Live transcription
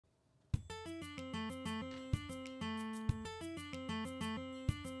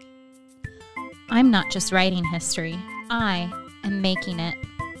I'm not just writing history, I am making it.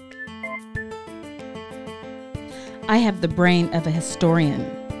 I have the brain of a historian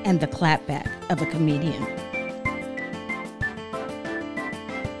and the clapback of a comedian.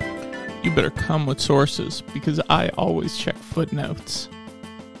 You better come with sources, because I always check footnotes.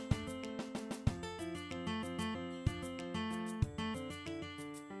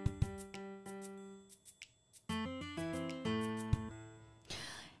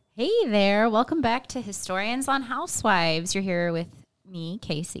 Hey there, welcome back to Historians on Housewives. You're here with me,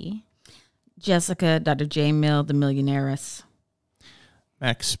 Casey. Jessica, Dr. J. Mill, the millionairess.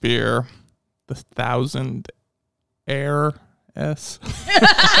 Max Spear, the 1000 heiress.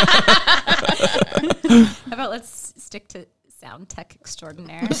 How about let's stick to sound tech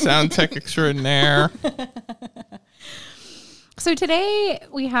extraordinaire. Sound tech extraordinaire. So today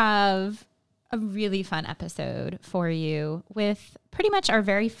we have a really fun episode for you with pretty much our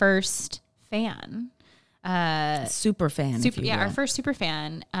very first fan. Super fan, if you will. Our first super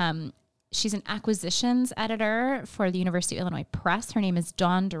fan. She's an acquisitions editor for the University of Illinois Press. Her name is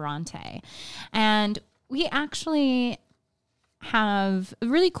Dawn Durante. And we actually have a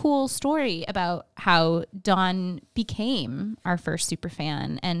really cool story about how Dawn became our first super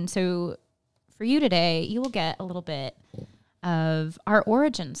fan. And so for you today, you will get a little bit of our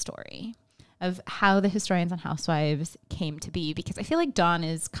origin story of how the Historians on Housewives came to be, because I feel like Dawn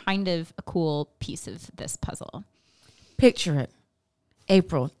is kind of a cool piece of this puzzle. Picture it.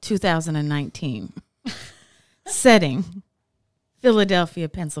 April 2019. Setting, Philadelphia,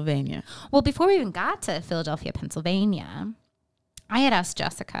 Pennsylvania. Well, before we even got to Philadelphia, Pennsylvania, I had asked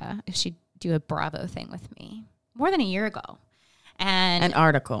Jessica if she'd do a Bravo thing with me more than a year ago. And An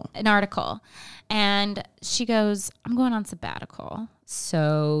article. And she goes, I'm going on sabbatical,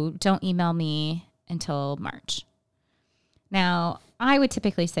 so don't email me until March. Now, I would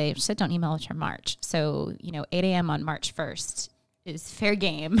typically say, she said don't email until March. So, 8 a.m. on March 1st is fair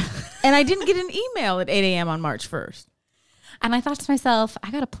game. And I didn't get an email at 8 a.m. on March 1st. And I thought to myself,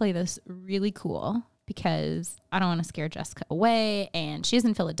 I got to play this really cool because I don't want to scare Jessica away. And she's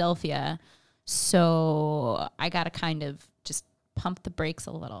in Philadelphia. So I got to kind of just pump the brakes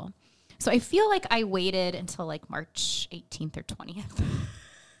a little. So I feel like I waited until like March 18th or 20th.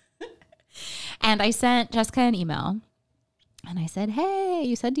 And I sent Jessica an email. And I said, hey,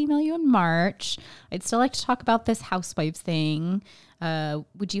 you said to email you in March. I'd still like to talk about this Housewives thing.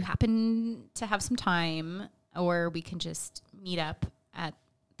 Would you happen to have some time? Or we can just meet up at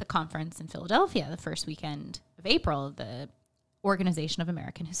the conference in Philadelphia the first weekend of April, the Organization of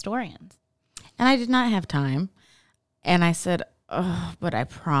American Historians. And I did not have time. And I said, oh, but I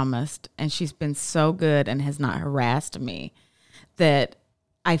promised. And she's been so good and has not harassed me that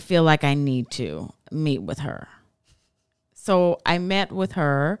I feel like I need to meet with her. So I met with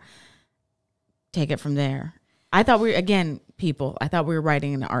her. Take it from there. I thought we were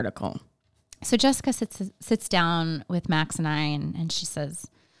writing an article. So Jessica sits down with Max and I, and she says,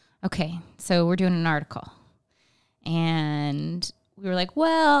 okay, so we're doing an article. And we were like,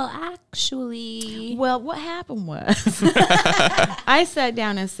 well, actually. Well, what happened was I sat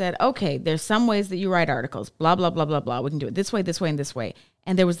down and said, okay, there's some ways that you write articles, blah, blah, blah, blah, blah. We can do it this way, this way, and this way.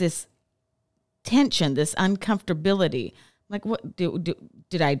 And there was this tension, this uncomfortability. Like, what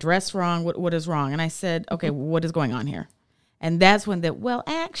did I dress wrong? What is wrong? And I said, okay, what is going on here? And that's when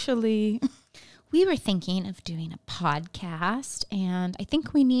actually, we were thinking of doing a podcast, and I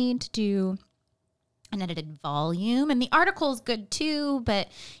think we need to do an edited volume. And the article is good too, but,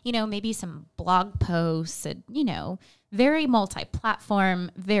 maybe some blog posts and, very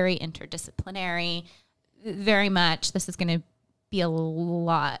multi-platform, very interdisciplinary, very much. This is going to be a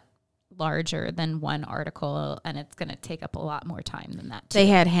lot larger than one article, and it's going to take up a lot more time than that too. They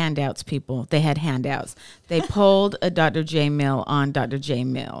had handouts, people. They had handouts. They pulled a Dr. J. Mill on Dr. J.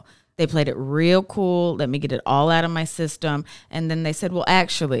 Mill. They played it real cool. Let me get it all out of my system. And then they said, well,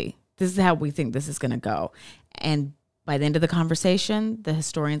 actually, this is how we think this is going to go. And by the end of the conversation, the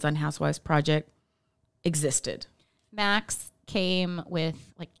Historians on Housewives project existed. Max came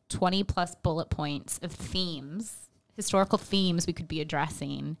with like 20 plus bullet points of themes, historical themes we could be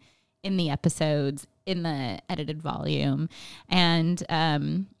addressing in the episodes, in the edited volume. And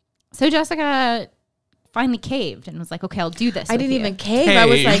so Jessica finally caved and was like, okay, I'll do this. I didn't even cave. I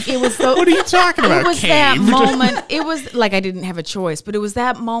was like, it was so. What are you talking about? It was caved? that moment. It was like I didn't have a choice, but it was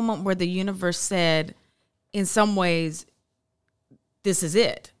that moment where the universe said, in some ways, this is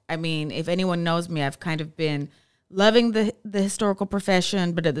it. I mean, if anyone knows me, I've kind of been loving the historical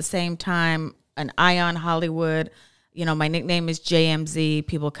profession, but at the same time, an eye on Hollywood. My nickname is JMZ.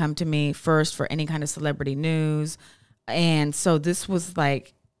 People come to me first for any kind of celebrity news. And so this was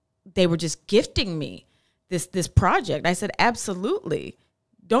like they were just gifting me this project. I said, absolutely.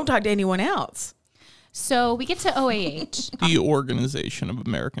 Don't talk to anyone else. So we get to OAH. The Organization of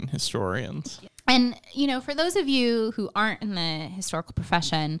American Historians. And, for those of you who aren't in the historical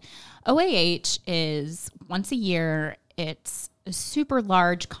profession, OAH is once a year. It's a super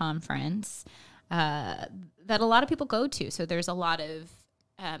large conference that a lot of people go to. So there's a lot of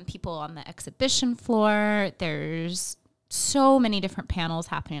people on the exhibition floor. There's so many different panels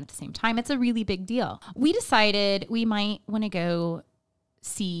happening at the same time. It's a really big deal. We decided we might want to go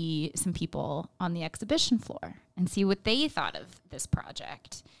see some people on the exhibition floor and see what they thought of this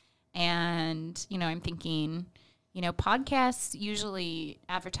project. And, I'm thinking, podcasts usually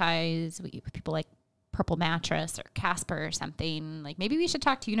advertise with people like Purple Mattress or Casper or something. Like, maybe we should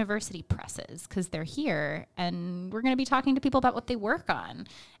talk to university presses because they're here and we're going to be talking to people about what they work on,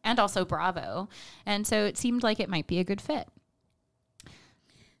 and also Bravo. And so it seemed like it might be a good fit.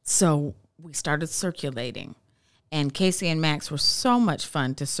 So we started circulating. And Casey and Max were so much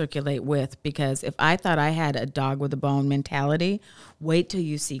fun to circulate with, because if I thought I had a dog with a bone mentality, wait till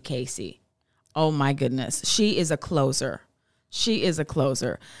you see Casey. Oh my goodness. She is a closer. She is a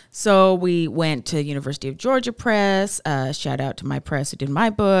closer. So we went to University of Georgia Press, shout out to my press who did my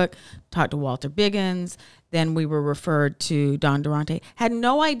book, talked to Walter Biggins. Then we were referred to Dawn Durante. Had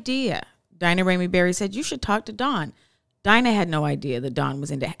no idea. Dinah Ramey Berry said, you should talk to Dawn. Dinah had no idea that Dawn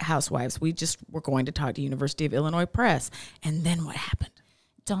was into Housewives. We just were going to talk to University of Illinois Press. And then what happened?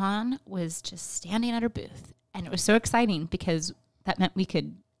 Dawn was just standing at her booth. And it was so exciting because that meant we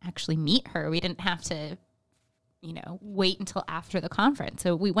could actually meet her. We didn't have to, wait until after the conference.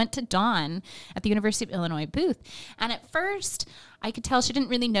 So we went to Dawn at the University of Illinois booth. And at first, I could tell she didn't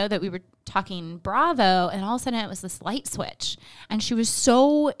really know that we were talking Bravo. And all of a sudden, it was this light switch. And she was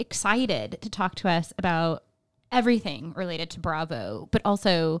so excited to talk to us about everything related to Bravo, but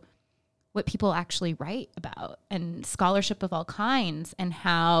also what people actually write about and scholarship of all kinds, and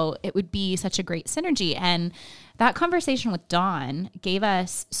how it would be such a great synergy. And that conversation with Dawn gave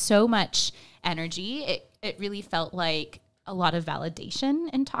us so much energy. It really felt like a lot of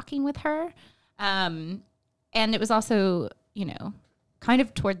validation in talking with her. And it was also, kind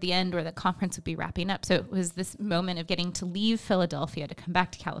of toward the end where the conference would be wrapping up. So it was this moment of getting to leave Philadelphia to come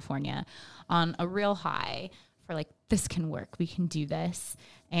back to California on a real high. Like, this can work. We can do this.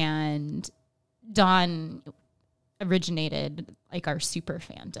 And Dawn originated like our super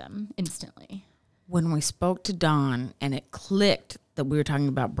fandom instantly. When we spoke to Dawn and it clicked that we were talking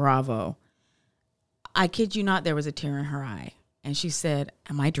about Bravo, I kid you not, there was a tear in her eye. And she said,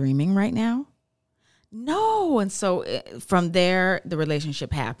 am I dreaming right now? No. And so from there, the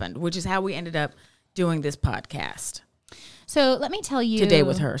relationship happened, which is how we ended up doing this podcast. So let me tell you. Today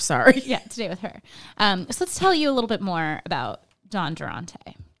with her, sorry. Yeah, today with her. So let's tell you a little bit more about Dawn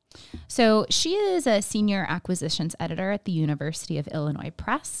Durante. So she is a senior acquisitions editor at the University of Illinois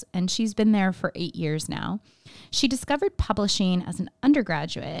Press, and she's been there for 8 years now. She discovered publishing as an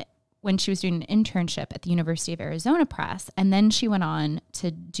undergraduate when she was doing an internship at the University of Arizona Press, and then she went on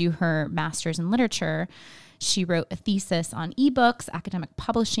to do her master's in literature. She wrote a thesis on ebooks, academic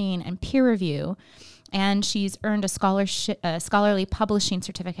publishing, and peer review. And she's earned a scholarly publishing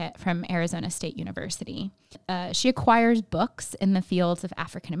certificate from Arizona State University. She acquires books in the fields of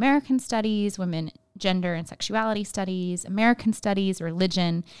African American studies, women, gender and sexuality studies, American studies,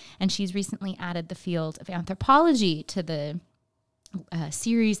 religion, and she's recently added the field of anthropology to the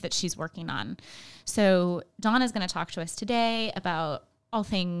series that she's working on. So Dawn is going to talk to us today about all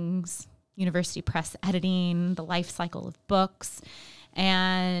things university press editing, the life cycle of books,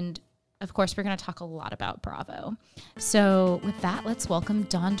 and of course, we're going to talk a lot about Bravo. So with that, let's welcome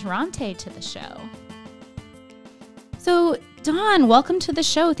Dawn Durante to the show. So Dawn, welcome to the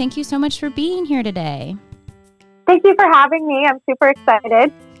show. Thank you so much for being here today. Thank you for having me. I'm super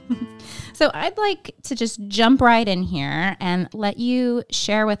excited. So I'd like to just jump right in here and let you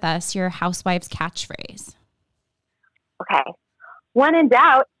share with us your Housewives catchphrase. Okay. When in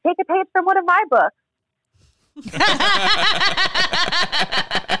doubt, take a page from one of my books.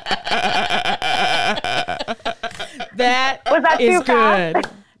 That was that is too fast? good.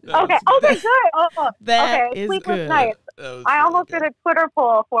 Okay. Okay. Good. Oh, that okay. is Sleepless good. nights. I almost did a Twitter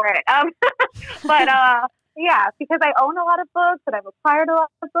poll for it. But yeah, because I own a lot of books and I've acquired a lot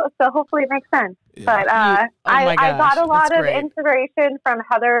of books, so hopefully it makes sense. Yeah. But I got a lot of inspiration from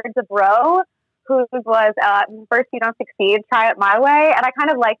Heather Dubrow, whose was First You Don't Succeed, Try It My Way. And I kind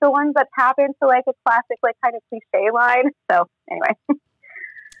of like the ones that tap into like a classic, like kind of cliche line. So anyway.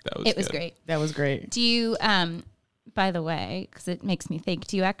 It was great. That was great. Do you, by the way, because it makes me think,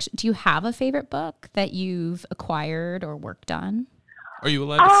 do you have a favorite book that you've acquired or worked on? Are you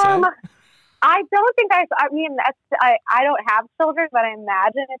allowed to say? I don't think I mean, I don't have children, but I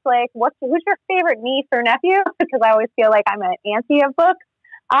imagine it's like, who's your favorite niece or nephew? Because I always feel like I'm an auntie of books.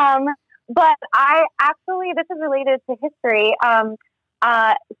 But I actually, this is related to history.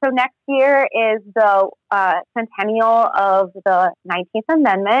 So next year is the centennial of the 19th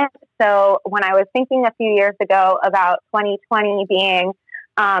Amendment. So when I was thinking a few years ago about 2020 being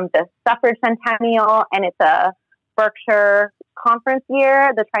the Suffrage Centennial, and it's a Berkshire conference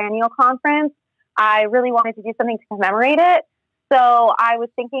year, the triennial conference, I really wanted to do something to commemorate it. So I was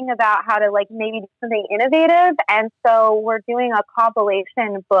thinking about how to like maybe do something innovative. And so we're doing a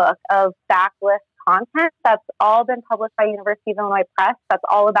compilation book of backlist content that's all been published by University of Illinois Press. That's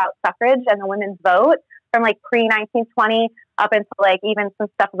all about suffrage and the women's vote from like pre-1920 up until like even some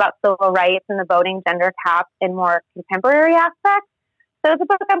stuff about civil rights and the voting gender gap in more contemporary aspects. So it's a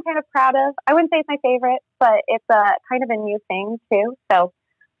book I'm kind of proud of. I wouldn't say it's my favorite, but it's a kind of a new thing too. So,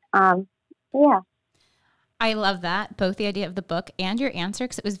 yeah. I love that, both the idea of the book and your answer,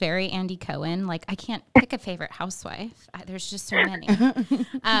 because it was very Andy Cohen. Like, I can't pick a favorite housewife. There's just so many.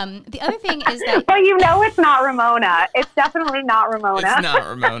 The other thing is that... But you know it's not Ramona. It's definitely not Ramona. It's not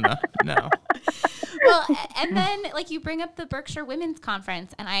Ramona, no. Well, and then, like, you bring up the Berkshire Women's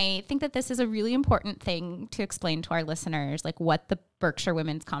Conference, and I think that this is a really important thing to explain to our listeners, like, what the Berkshire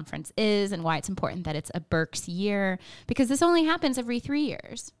Women's Conference is and why it's important that it's a Berks year, because this only happens every 3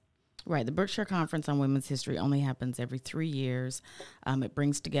 years. Right. The Berkshire Conference on Women's History only happens every 3 years. It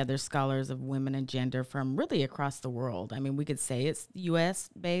brings together scholars of women and gender from really across the world. I mean, we could say it's U.S.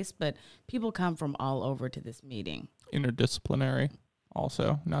 based, but people come from all over to this meeting. Interdisciplinary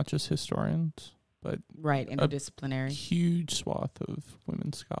also, not just historians, but right, interdisciplinary. A huge swath of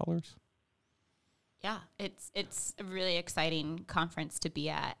women scholars. Yeah, it's a really exciting conference to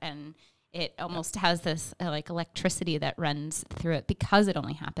be at, and it almost has this like electricity that runs through it because it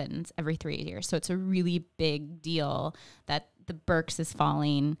only happens every 3 years. So it's a really big deal that the Berks is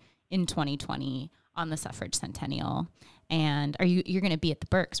falling in 2020 on the Suffrage Centennial. And you're going to be at the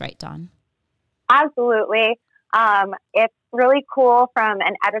Berks, right, Dawn? Absolutely. It's really cool from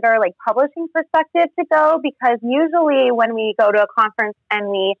an editor, like publishing perspective to go, because usually when we go to a conference and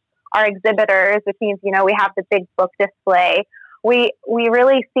we are exhibitors, which means, you know, we have the big book display, we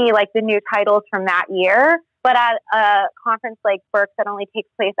really see like the new titles from that year. But at a conference like Berks that only takes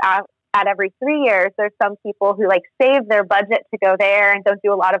place at every 3 years, there's some people who like save their budget to go there and don't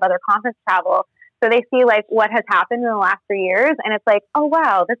do a lot of other conference travel. So they see like what has happened in the last 3 years, and it's like, oh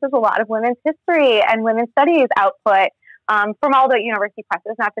wow, this is a lot of women's history and women's studies output from all the university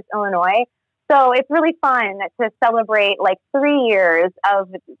presses, not just Illinois. So it's really fun to celebrate like 3 years of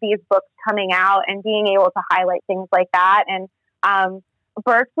these books coming out and being able to highlight things like that. And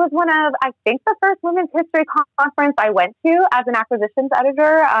Berks was one of, I think, the first women's history conference I went to as an acquisitions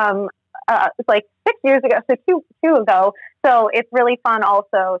editor. It's like 6 years ago, so two ago. So it's really fun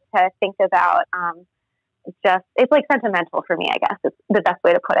also to think about. It's like sentimental for me, I guess. It's the best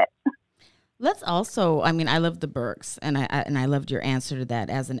way to put it. Let's also, I mean, I love the Berks, and I loved your answer to that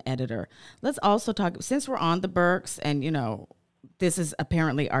as an editor. Let's also talk, since we're on the Berks, and you know, this is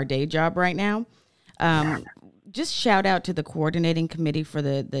apparently our day job right now. Just shout out to the coordinating committee for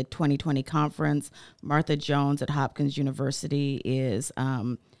the 2020 conference. Martha Jones at Hopkins University is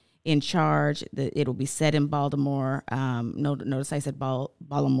in charge. It'll be set in Baltimore. Notice I said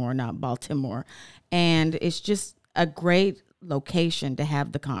Baltimore, not Baltimore. And it's just a great location to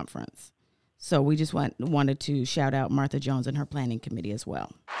have the conference. So we just wanted to shout out Martha Jones and her planning committee as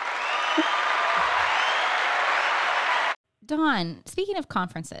well. Dawn, speaking of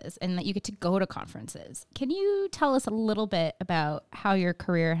conferences and that you get to go to conferences, can you tell us a little bit about how your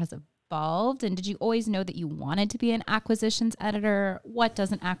career has evolved? And did you always know that you wanted to be an acquisitions editor? What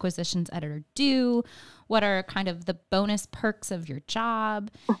does an acquisitions editor do? What are kind of the bonus perks of your job?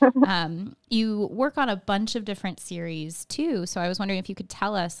 You work on a bunch of different series too. So I was wondering if you could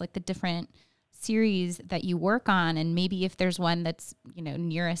tell us like the different series that you work on, and maybe if there's one that's, you know,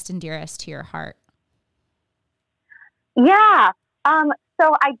 nearest and dearest to your heart. Yeah.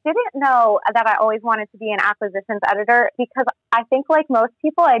 So I didn't know that I always wanted to be an acquisitions editor, because I think like most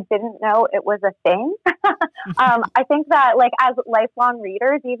people, I didn't know it was a thing. I think that like as lifelong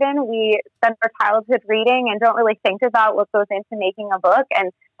readers, even we spend our childhood reading and don't really think about what goes into making a book.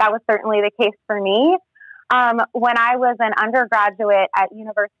 And that was certainly the case for me. When I was an undergraduate at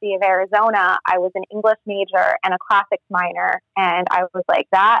University of Arizona, I was an English major and a classics minor. And I was like,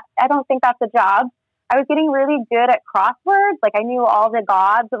 I don't think that's a job. I was getting really good at crosswords. Like I knew all the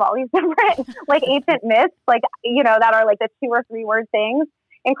gods of all these different like ancient myths, like, you know, that are like the 2 or 3 word things.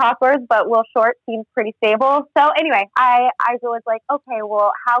 in crosswords, but Will Short seems pretty stable. So anyway, I was like, okay,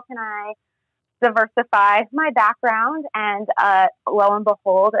 well, how can I diversify my background? And lo and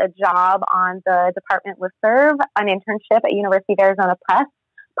behold, a job on the department listserv, an internship at University of Arizona Press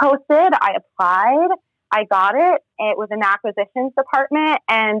posted. I applied. I got it. It was an acquisitions department.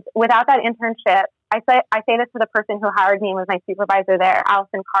 And without that internship, I say this to the person who hired me, was my supervisor there,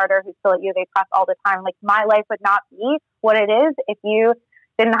 Allison Carter, who's still at U of A Press all the time. Like, my life would not be what it is if you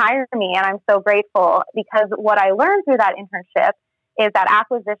didn't hire me. And I'm so grateful, because what I learned through that internship is that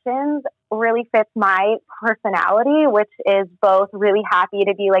acquisitions really fits my personality, which is both really happy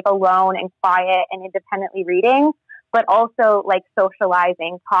to be like alone and quiet and independently reading, but also like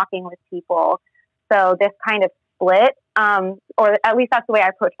socializing, talking with people. So this kind of split, or at least that's the way I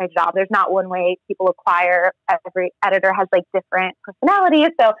approach my job. There's not one way people acquire. Every editor has like different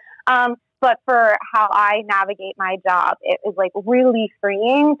personalities. So, but for how I navigate my job, it is like really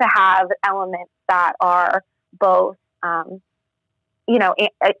freeing to have elements that are both,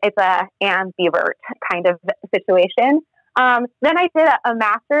 it's a ambivert kind of situation. Then I did a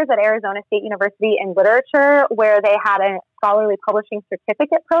master's at Arizona State University in literature, where they had a scholarly publishing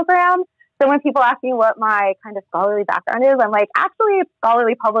certificate program. So when people ask me what my kind of scholarly background is, I'm like, actually, it's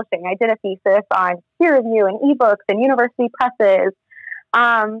scholarly publishing. I did a thesis on peer review and ebooks and university presses.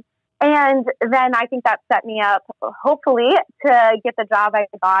 And then I think that set me up, hopefully, to get the job I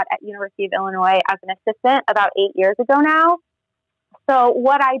got at University of Illinois as an assistant about 8 years ago now. So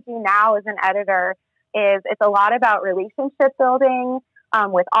what I do now as an editor is it's a lot about relationship building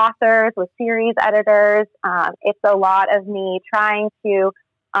with authors, with series editors. It's a lot of me trying to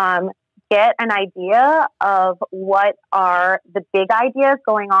get an idea of what are the big ideas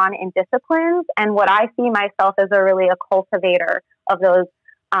going on in disciplines, and what I see myself as a cultivator of those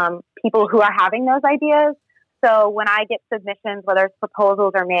people who are having those ideas. So when I get submissions, whether it's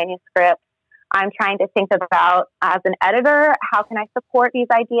proposals or manuscripts, I'm trying to think about, as an editor, how can I support these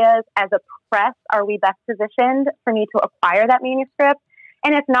ideas? As a press, are we best positioned for me to acquire that manuscript?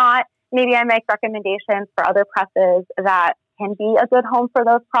 And if not, maybe I make recommendations for other presses that can be a good home for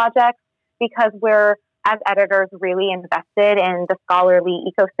those projects, because we're, as editors, really invested in the scholarly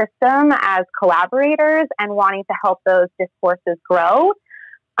ecosystem as collaborators and wanting to help those discourses grow.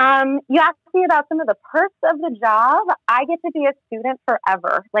 You asked me about some of the perks of the job. I get to be a student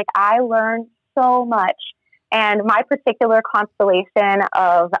forever. Like, I learn so much. And my particular constellation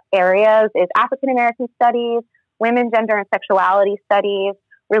of areas is African American studies, women, gender, and sexuality studies,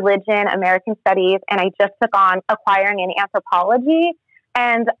 religion, American studies, and I just took on acquiring in anthropology.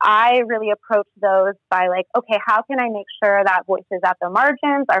 And I really approach those by like, okay, how can I make sure that voices at the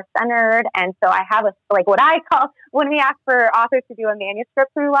margins are centered? And so I have what I call, when we ask for authors to do a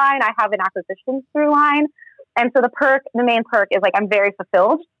manuscript through line, I have an acquisitions through line. And so the main perk is like, I'm very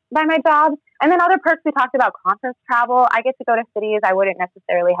fulfilled by my job. And then other perks, we talked about conference travel. I get to go to cities I wouldn't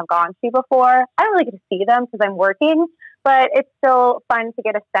necessarily have gone to before. I don't really get to see them because I'm working, but it's still fun to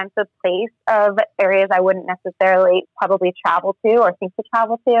get a sense of place of areas I wouldn't necessarily probably travel to or think to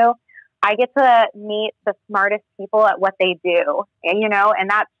travel to. I get to meet the smartest people at what they do, and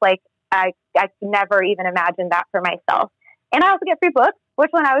that's like, I never even imagined that for myself. And I also get free books, which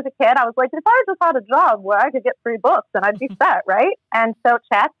when I was a kid, I was like, if I just had a job where I could get free books, then I'd be set, right? And so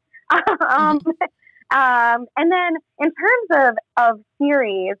check. And then in terms of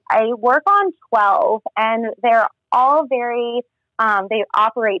series, I work on 12, and they're all very, they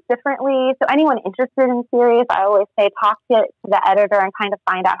operate differently. So anyone interested in series, I always say, talk to the editor and kind of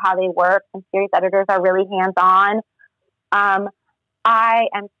find out how they work. And series editors are really hands-on. I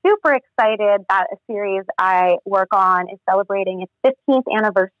am super excited that a series I work on is celebrating its 15th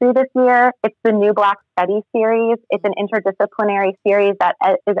anniversary this year. It's the New Black Studies series. It's an interdisciplinary series that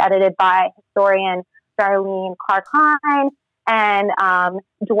is edited by historian Darlene Clark-Hine and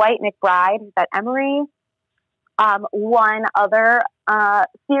Dwight McBride, who's at Emory. One other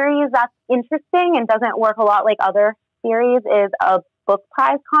series that's interesting and doesn't work a lot like other series is a book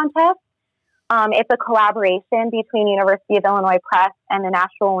prize contest. It's a collaboration between University of Illinois Press and the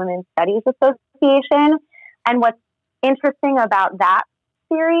National Women's Studies Association. And what's interesting about that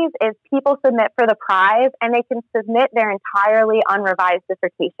series is people submit for the prize and they can submit their entirely unrevised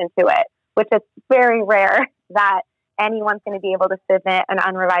dissertation to it, which is very rare that anyone's going to be able to submit an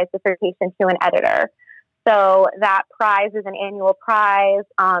unrevised dissertation to an editor. So that prize is an annual prize,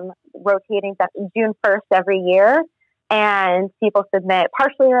 rotating June 1st every year. And people submit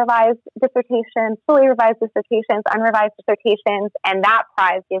partially revised dissertations, fully revised dissertations, unrevised dissertations. And that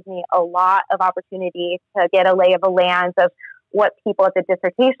prize gives me a lot of opportunity to get a lay of the land of what people at the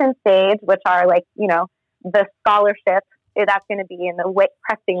dissertation stage, which are like, the scholarship that's going to be in the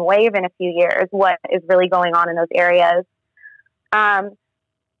pressing wave in a few years, what is really going on in those areas.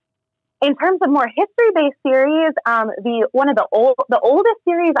 In terms of more history-based series, the oldest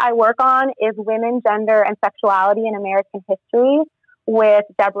series I work on is Women, Gender, and Sexuality in American History with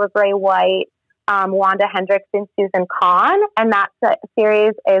Deborah Gray White, Wanda Hendricks, and Susan Kahn. And that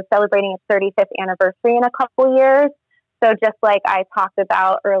series is celebrating its 35th anniversary in a couple years. So just like I talked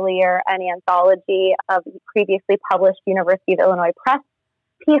about earlier, an anthology of previously published University of Illinois Press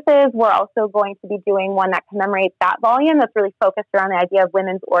pieces, we're also going to be doing one that commemorates that volume that's really focused around the idea of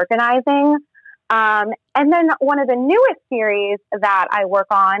women's organizing. And then one of the newest series that I work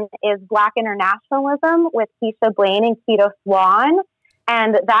on is Black Internationalism with Keisha Blaine and Keto Swan.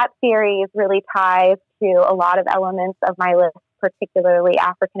 And that series really ties to a lot of elements of my list, particularly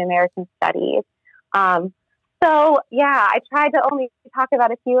African American studies. So yeah, I tried to only talk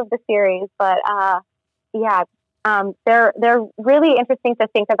about a few of the series, but they're really interesting to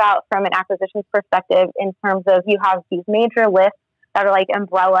think about from an acquisitions perspective in terms of you have these major lists that are like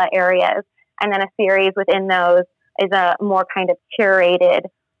umbrella areas, and then a series within those is a more kind of curated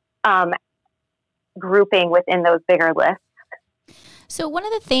grouping within those bigger lists. So one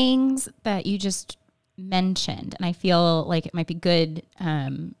of the things that you just mentioned, and I feel like it might be good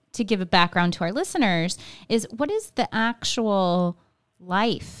to give a background to our listeners, is what is the actual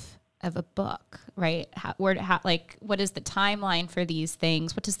life of a book, right? What is the timeline for these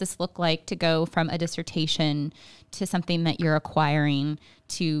things? What does this look like to go from a dissertation to something that you're acquiring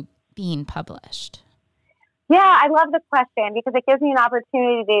to being published? Yeah, I love the question because it gives me an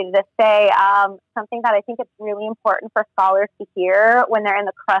opportunity to say something that I think is really important for scholars to hear when they're in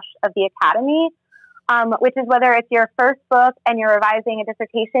the crush of the academy, which is whether it's your first book and you're revising a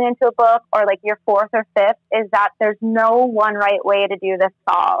dissertation into a book or like your fourth or fifth, is that there's no one right way to do this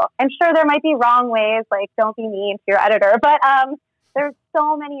all. And sure, there might be wrong ways, like don't be mean to your editor, but there's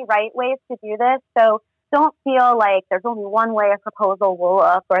so many right ways to do this. So don't feel like there's only one way a proposal will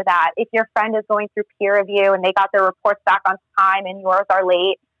look, or that if your friend is going through peer review and they got their reports back on time and yours are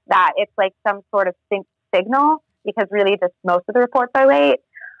late, that it's like some sort of signal, because really just most of the reports are late.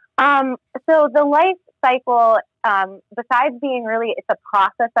 So the life cycle, besides being really, it's a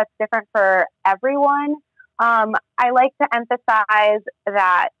process that's different for everyone. I like to emphasize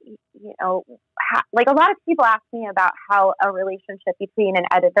that, like a lot of people ask me about how a relationship between an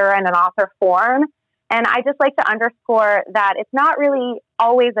editor and an author form. And I just like to underscore that it's not really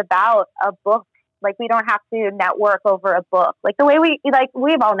always about a book. Like we don't have to network over a book. Like the way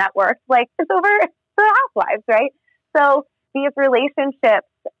we've all networked, like it's over the Housewives, right? So these relationships,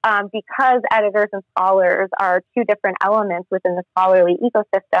 because editors and scholars are two different elements within the scholarly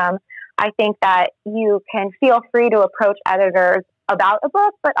ecosystem, I think that you can feel free to approach editors about a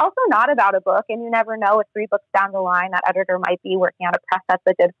book, but also not about a book. And you never know if 3 books down the line, that editor might be working on a press that's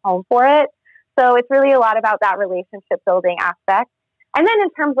a good home for it. So it's really a lot about that relationship building aspect. And then in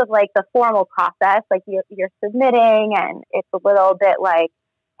terms of like the formal process, like you're submitting and it's a little bit like,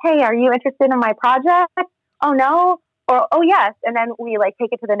 hey, are you interested in my project? Oh, no. Or, oh, yes. And then we like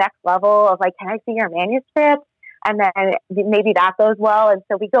take it to the next level of like, can I see your manuscript? And then maybe that goes well. And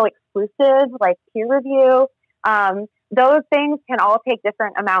so we go exclusive, like peer review. Those things can all take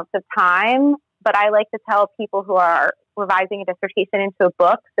different amounts of time. But I like to tell people who are revising a dissertation into a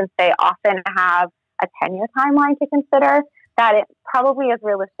book, since they often have a 10-year timeline to consider, that it probably is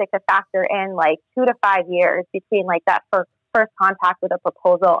realistic to factor in like 2 to 5 years between like that first contact with a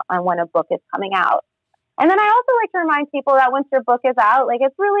proposal and when a book is coming out. And then I also like to remind people that once your book is out, like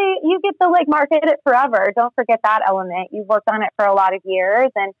it's really, you get to like market it forever. Don't forget that element. You've worked on it for a lot of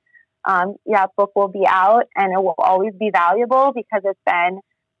years, and book will be out and it will always be valuable because it's been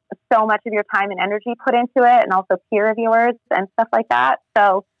so much of your time and energy put into it, and also peer reviewers and stuff like that.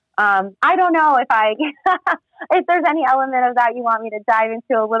 So I don't know if if there's any element of that you want me to dive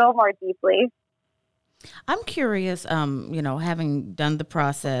into a little more deeply. I'm curious, having done the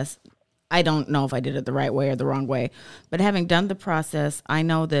process, I don't know if I did it the right way or the wrong way, but having done the process, I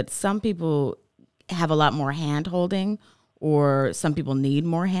know that some people have a lot more hand-holding, or some people need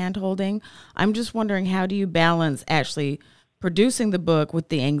more hand-holding. I'm just wondering, how do you balance actually producing the book with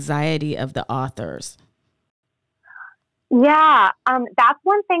the anxiety of the authors? Yeah, that's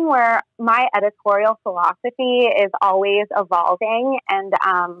one thing where my editorial philosophy is always evolving, and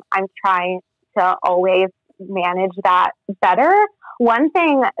I'm trying to always manage that better. One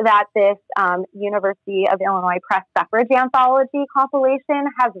thing that this University of Illinois Press Suffrage Anthology compilation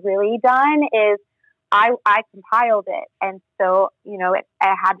has really done is I compiled it, and so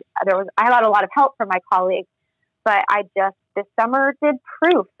I had a lot of help from my colleagues, but I just this summer did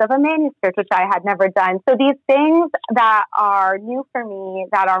proofs of a manuscript, which I had never done. So these things that are new for me,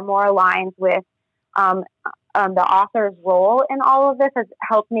 that are more aligned with the author's role in all of this, has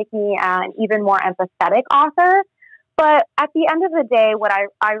helped make me an even more empathetic author. But at the end of the day, what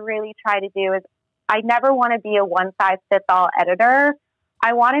I really try to do is I never want to be a one-size-fits-all editor.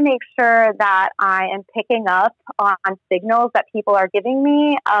 I want to make sure that I am picking up on signals that people are giving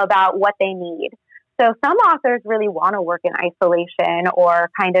me about what they need. So some authors really want to work in isolation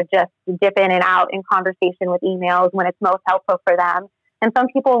or kind of just dip in and out in conversation with emails when it's most helpful for them. And some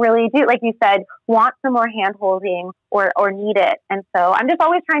people really do, like you said, want some more hand-holding or need it. And so I'm just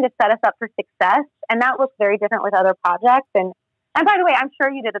always trying to set us up for success. And that looks very different with other projects. And by the way, I'm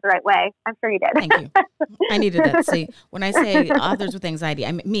sure you did it the right way. I'm sure you did. Thank you. I needed that. See, when I say authors with anxiety,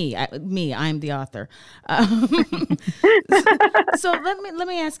 I'm the author. So let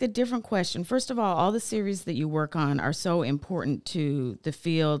me ask a different question. First of all the series that you work on are so important to the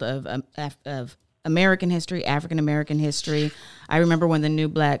field of American history, African American history. I remember when the new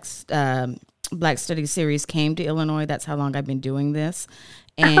Black Studies series came to Illinois. That's how long I've been doing this,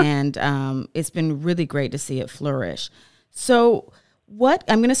 and it's been really great to see it flourish. So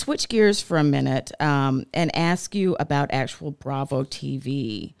I'm going to switch gears for a minute and ask you about actual Bravo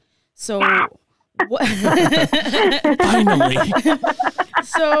TV. So Finally.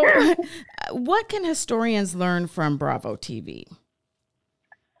 So what can historians learn from Bravo TV?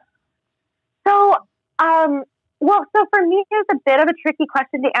 So for me, it's a bit of a tricky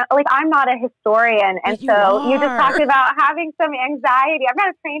question to answer. Like, I'm not a historian. And you just talked about having some anxiety. I'm not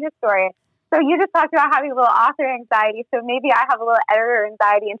a trained historian. So you just talked about having a little author anxiety. So maybe I have a little editor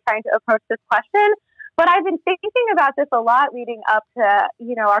anxiety in trying to approach this question. But I've been thinking about this a lot leading up to,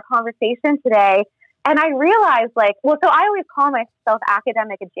 our conversation today. And I realized so I always call myself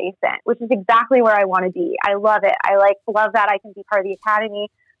academic adjacent, which is exactly where I want to be. I love it. I love that I can be part of the academy,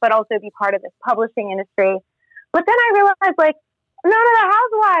 but also be part of this publishing industry. But then I realized none of the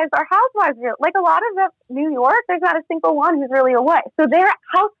housewives are housewives. Like a lot of New York, there's not a single one who's really a wife. So they're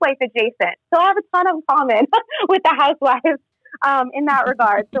housewife adjacent. So I have a ton of common with the housewives in that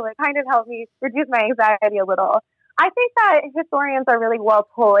regard. So it kind of helped me reduce my anxiety a little. I think that historians are really well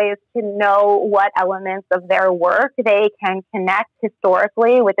poised to know what elements of their work they can connect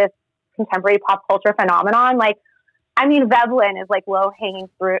historically with this contemporary pop culture phenomenon. Veblen is low-hanging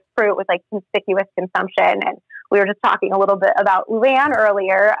fruit with conspicuous consumption. And we were just talking a little bit about Luann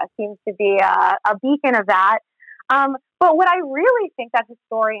earlier. It seems to be a beacon of that. But what I really think that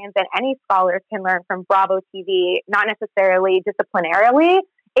historians and any scholars can learn from Bravo TV, not necessarily disciplinarily,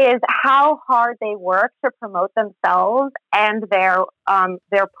 is how hard they work to promote themselves and their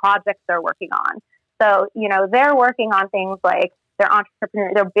projects they're working on. So, they're working on things like their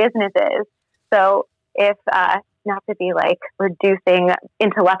businesses. So if not to be reducing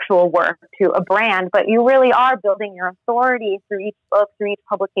intellectual work to a brand, but you really are building your authority through each book, through each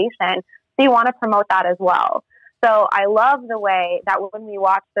publication. So you want to promote that as well. So I love the way that when we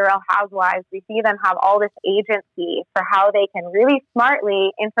watch The Real Housewives, we see them have all this agency for how they can really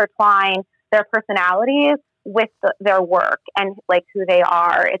smartly intertwine their personalities with their work and who they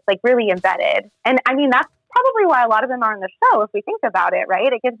are. It's really embedded. And that's probably why a lot of them are on the show, if we think about it,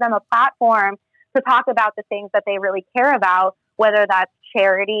 right? It gives them a platform to talk about the things that they really care about, whether that's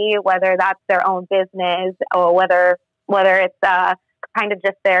charity, whether that's their own business, or whether it's kind of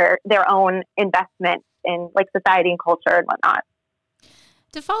just their own investment in society and culture and whatnot.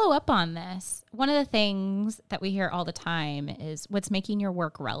 To follow up on this, one of the things that we hear all the time is what's making your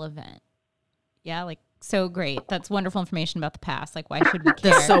work relevant. Yeah, so great. That's wonderful information about the past. Why should we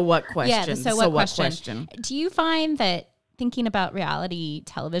care? The so what question. Yeah, the so what question. Do you find that thinking about reality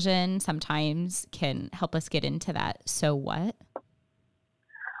television sometimes can help us get into that so what?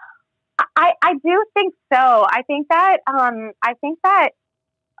 I do think so. I think that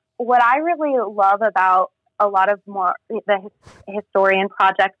what I really love about a lot of more the historian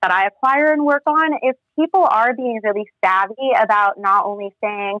projects that I acquire and work on is people are being really savvy about not only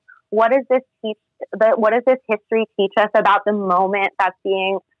saying what does this history teach us about the moment that's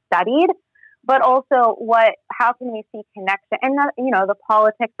being studied, but also how can we see connection? And the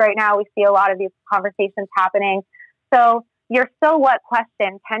politics right now, we see a lot of these conversations happening. So your so what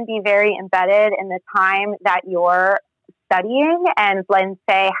question can be very embedded in the time that you're studying, and then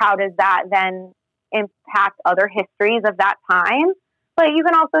say, how does that then impact other histories of that time? But you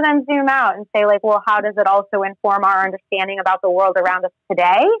can also then zoom out and say, how does it also inform our understanding about the world around us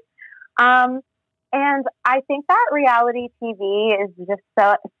today? And I think that reality TV is just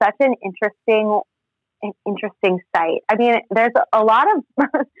such an interesting site. There's a lot of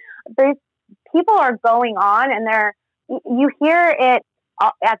people are going on and they're you hear it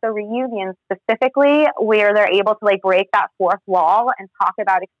at the reunion specifically, where they're able to like break that fourth wall and talk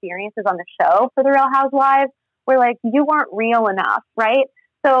about experiences on the show for the Real Housewives, where like you weren't real enough, right?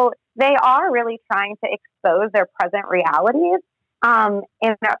 So they are really trying to expose their present realities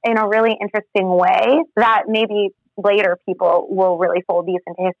in a really interesting way that maybe later people will really fold these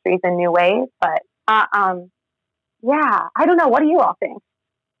into histories in new ways. But yeah, I don't know. What do you all think?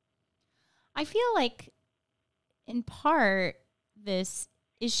 I feel like in part this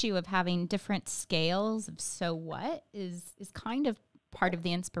issue of having different scales of so what is kind of part of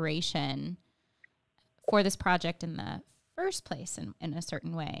the inspiration for this project in the first place in a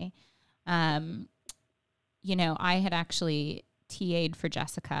certain way. You know, I had actually TA'd for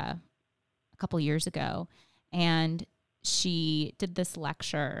Jessica a couple years ago, and she did this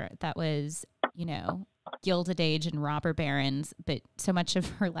lecture that was, you know, Gilded Age and robber barons, but so much of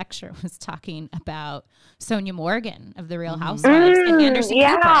her lecture was talking about Sonia Morgan of The Real Housewives and Anderson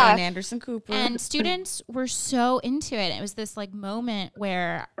Cooper. And Anderson Cooper. And students were so into it. It was this like moment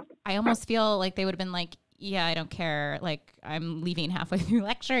where I almost feel like they would have been like, yeah, I don't care. Like, I'm leaving halfway through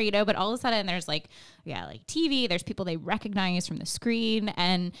lecture, you know, but all of a sudden there's like, yeah, like TV, there's people they recognize from the screen.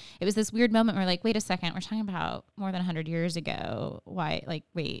 And it was this weird moment where like, wait a second, we're talking about more than 100 years ago. Why, like,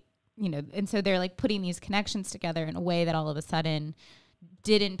 wait, you know, and so they're like putting these connections together in a way that all of a sudden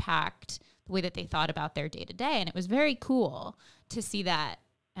did impact the way that they thought about their day to day. And it was very cool to see that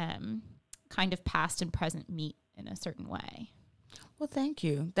kind of past and present meet in a certain way. Well, thank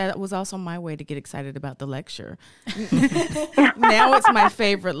you. That was also my way to get excited about the lecture. Now it's my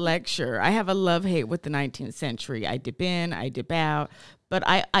favorite lecture. I have a love-hate with the 19th century. I dip in, I dip out. But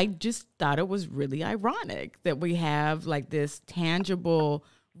I just thought it was really ironic that we have like this tangible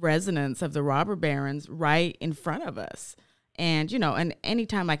resonance of the robber barons right in front of us. And, you know, and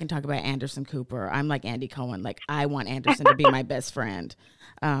anytime I can talk about Anderson Cooper, I'm like Andy Cohen. Like, I want Anderson to be my best friend.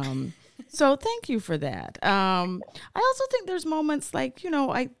 So thank you for that. I also think there's moments like, you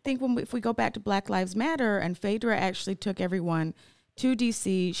know, I think if we go back to Black Lives Matter and Phaedra actually took everyone to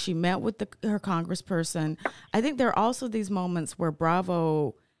D.C., she met with her congressperson. I think there are also these moments where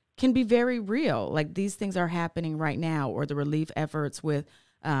Bravo can be very real. Like these things are happening right now, or the relief efforts with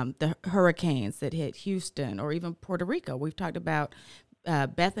the hurricanes that hit Houston or even Puerto Rico. We've talked about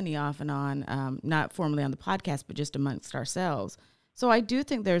Bethany off and on, not formally on the podcast, but just amongst ourselves. So I do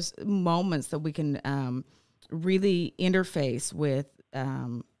think there's moments that we can really interface with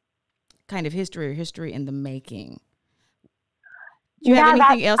kind of history in the making. Do you have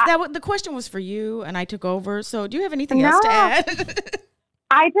anything else? The question was for you, and I took over. So do you have anything else to add?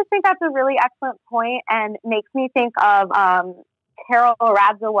 I just think that's a really excellent point and makes me think of Carol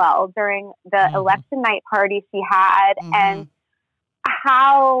Radziwill during the election night party she had, and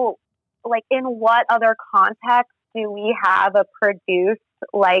how, like, in what other context do we have a produced,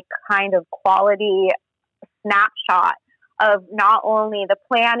 like, kind of quality snapshot of not only the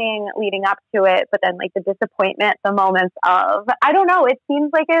planning leading up to it, but then like the disappointment, the moments of, I don't know, it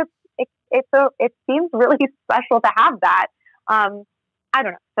seems like it seems really special to have that. I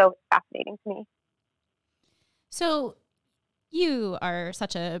don't know. So it's fascinating to me. So you are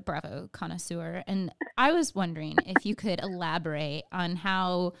such a Bravo connoisseur, and I was wondering if you could elaborate on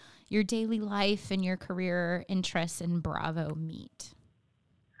how your daily life and your career interests in Bravo meet.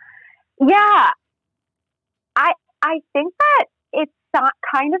 Yeah. I think that it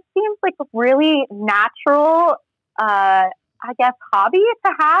kind of seems like a really natural, I guess, hobby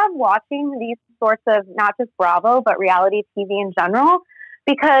to have, watching these sorts of, not just Bravo, but reality TV in general,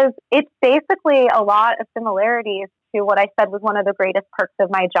 because it's basically a lot of similarities to what I said was one of the greatest perks of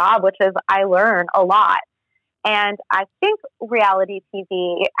my job, which is I learn a lot. And I think reality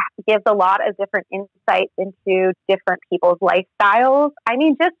TV gives a lot of different insights into different people's lifestyles. I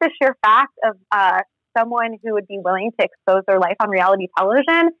mean, just the sheer fact of someone who would be willing to expose their life on reality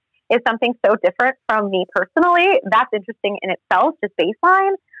television is something so different from me personally. That's interesting in itself, just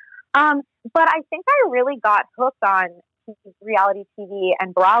baseline. But I think I really got hooked on reality TV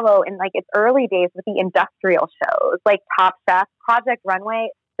and Bravo in like its early days with the industrial shows like Top Chef, Project Runway,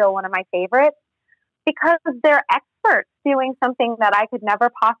 still one of my favorites, because they're experts doing something that I could never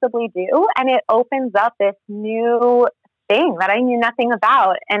possibly do. And it opens up this new thing that I knew nothing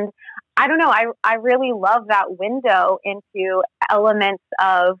about. And I don't know, I really love that window into elements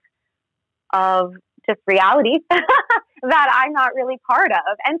of just reality that I'm not really part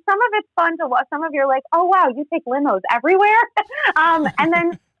of. And some of it's fun to watch. Some of you're like, oh, wow, you take limos everywhere. And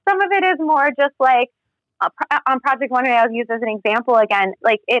then some of it is more just like, on Project Runway, I was used as an example again.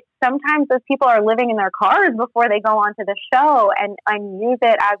 Like, it's sometimes those people are living in their cars before they go onto the show, and use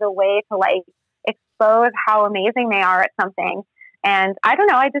it as a way to like expose how amazing they are at something. And I don't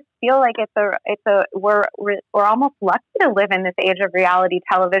know, I just feel like we're almost lucky to live in this age of reality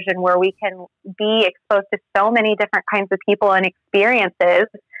television where we can be exposed to so many different kinds of people and experiences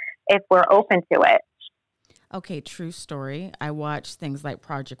if we're open to it. Okay, true story. I watch things like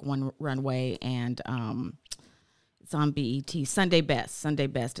Project One Runway and it's on BET. Sunday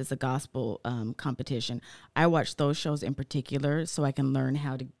Best is a gospel competition. I watch those shows in particular so I can learn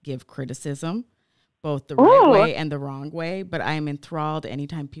how to give criticism, both the right way and the wrong way. But I am enthralled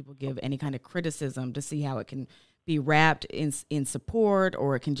anytime people give any kind of criticism to see how it can be wrapped in support,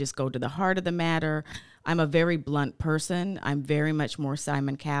 or it can just go to the heart of the matter. I'm a very blunt person. I'm very much more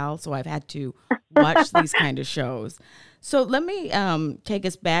Simon Cowell, so I've had to watch these kind of shows. So let me take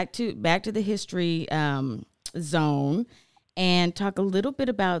us back to the history zone and talk a little bit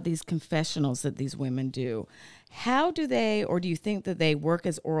about these confessionals that these women do. How do they, or do you think that they work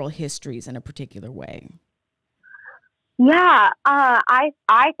as oral histories in a particular way? Yeah,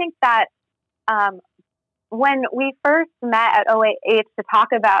 I think that when we first met at OAH to talk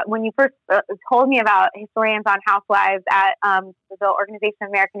about, when you first told me about Historians on Housewives at the Organization of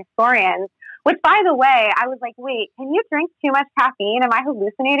American Historians, which, by the way, I was like, wait, can you drink too much caffeine? Am I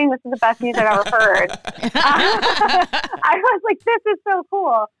hallucinating? This is the best news I've ever heard. I was like, this is so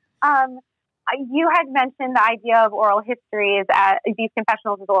cool. You had mentioned the idea of oral histories, these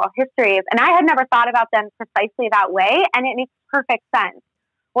confessionals as oral histories, and I had never thought about them precisely that way, and it makes perfect sense.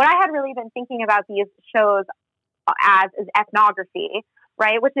 What I had really been thinking about these shows as is ethnography,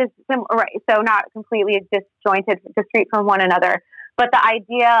 right? Which is so not completely disjointed, discrete from one another. But the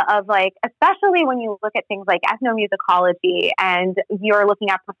idea of, like, especially when you look at things like ethnomusicology and you're looking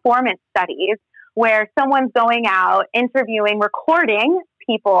at performance studies, where someone's going out, interviewing, recording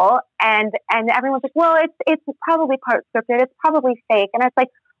people, and everyone's like, well, it's probably part scripted, it's probably fake, and it's like,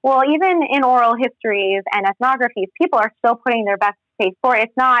 well, even in oral histories and ethnographies, people are still putting their best face forward.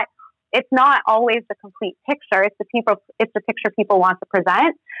 It's not always the complete picture. It's the picture people want to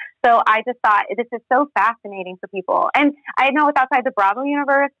present. So I just thought this is so fascinating for people. And I know it's outside the Bravo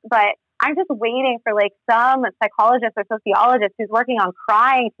universe, but I'm just waiting for, like, some psychologist or sociologist who's working on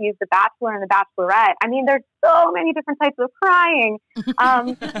crying to use The Bachelor and The Bachelorette. I mean, there's so many different types of crying.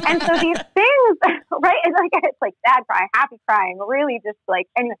 And so these things, right? It's like sad crying, happy crying, really just like,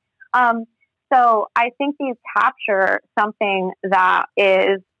 anyway. So I think these capture something that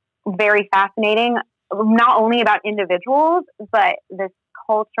is very fascinating, not only about individuals, but this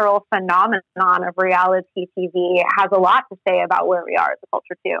cultural phenomenon of reality TV has a lot to say about where we are as a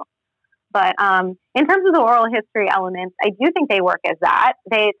culture too. But in terms of the oral history elements, I do think they work as that.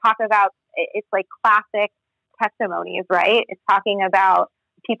 They talk about, it's like classic testimonies, right? It's talking about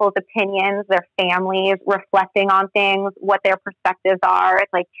people's opinions, their families, reflecting on things, what their perspectives are.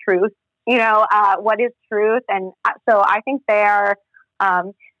 It's like truth, what is truth? And so I think they are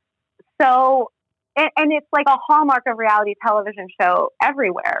and it's like a hallmark of reality television show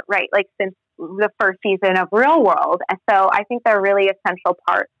everywhere, right? Like since the first season of Real World. And so I think they're really essential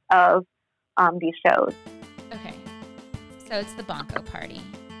parts of these shows. Okay. So it's the Bonko Party.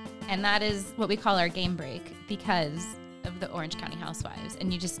 And that is what we call our game break because of the Orange County Housewives.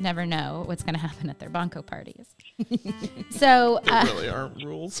 And you just never know what's going to happen at their Bonko parties. So there really aren't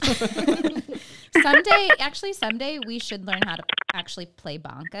rules. Someday we should learn how to actually play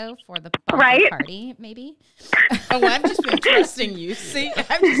Bonko for the Bonko party, maybe. Oh, I've just been trusting you. See,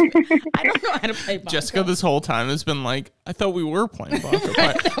 I don't know how to play Bonko. Jessica this whole time has been like, I thought we were playing Bonko.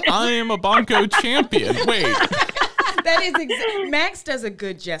 But I am a Bonko champion. Wait. That is Max does a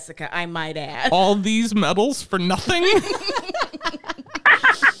good Jessica, I might add. All these medals for nothing?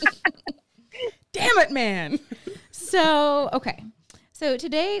 Damn it, man. So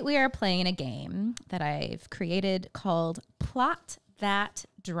today we are playing a game that I've created called Plot That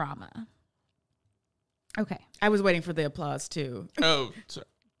Drama. Okay. I was waiting for the applause, too. Oh, sorry.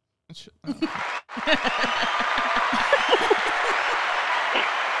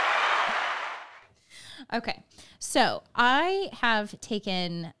 Okay. So I have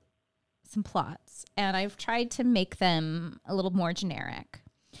taken some plots and I've tried to make them a little more generic.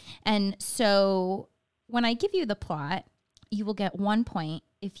 And so when I give you the plot, you will get 1 point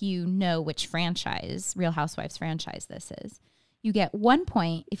if you know which franchise, Real Housewives franchise this is. You get 1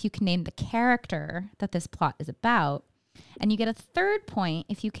 point if you can name the character that this plot is about. And you get a 3rd point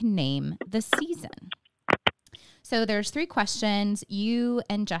if you can name the season. So there's 3 questions. You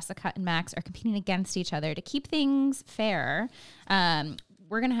and Jessica and Max are competing against each other to keep things fair.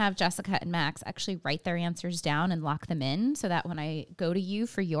 We're going to have Jessica and Max actually write their answers down and lock them in so that when I go to you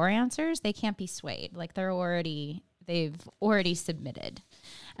for your answers, they can't be swayed. Like they've already submitted.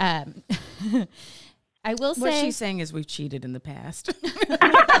 I will say what she's saying is we've cheated in the past.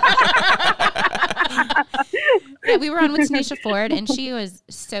 Yeah, we were on with Tanisha Ford, and she was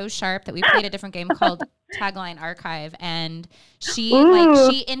so sharp that we played a different game called Tagline Archive, and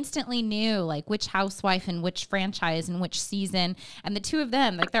she instantly knew like which housewife and which franchise and which season, and the two of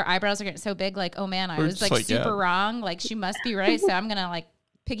them, like their eyebrows are getting so big, like, oh man, I was like super wrong, like she must be right, so I'm gonna like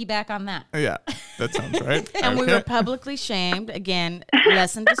piggyback on that. Yeah, that sounds right. And we were publicly shamed. Again,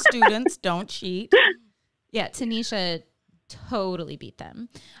 lesson to students, don't cheat. Yeah, Tanisha totally beat them.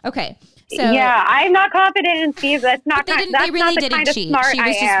 Okay, so yeah, I'm not confident in Steve. That's not. They really didn't cheat.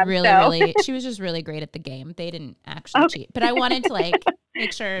 She was just really great at the game. They didn't actually cheat, but I wanted to like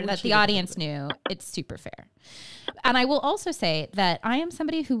make sure that the audience knew it's super fair. And I will also say that I am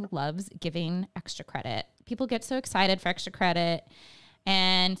somebody who loves giving extra credit. People get so excited for extra credit.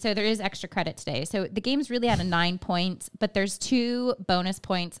 And so there is extra credit today. So the game's really out of 9 points, but there's 2 bonus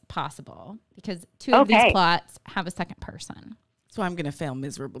points possible because 2 of these plots have a second person. So I'm going to fail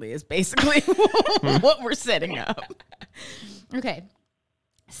miserably is basically what we're setting up. Okay.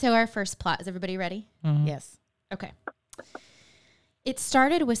 So our first plot, is everybody ready? Mm-hmm. Yes. Okay. It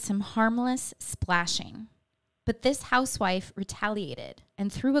started with some harmless splashing, but this housewife retaliated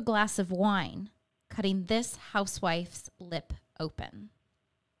and threw a glass of wine, cutting this housewife's lip open.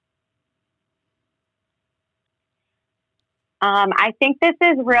 I think this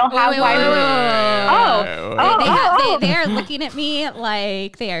is Real Housewives. They are looking at me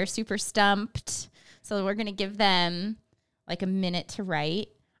like they are super stumped. So we're gonna give them like a minute to write.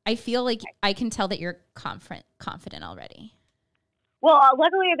 I feel like I can tell that you're confident already. Well,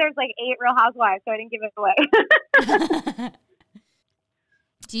 luckily there's like 8 Real Housewives, so I didn't give it away.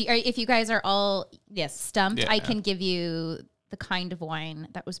 If you guys are all stumped, I can give you the kind of wine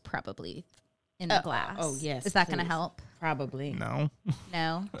that was probably in the glass. Oh, yes. Is that going to help? Probably. No.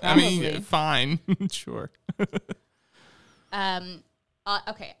 No? I mean, fine. Sure. Okay,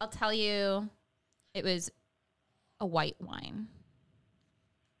 I'll tell you it was a white wine.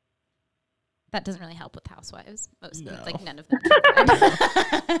 That doesn't really help with housewives. Like none of them.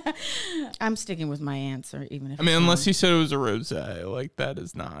 I'm sticking with my answer, even if unless you said it was a rosé, like that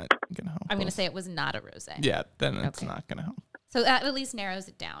is not going to help. I'm going to say it was not a rosé. Yeah, then it's not going to help. So that at least narrows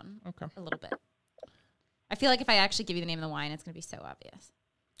it down a little bit. I feel like if I actually give you the name of the wine, it's going to be so obvious.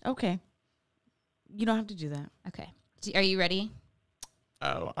 Okay. You don't have to do that. Okay. Are you ready?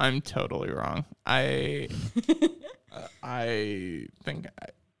 Oh, I'm totally wrong. I think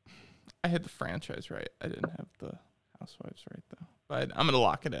I had the franchise right. I didn't have the housewives right, though. But I'm going to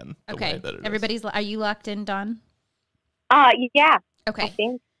lock it in the way that it is. Are you locked in, Dawn? Yeah. Okay. I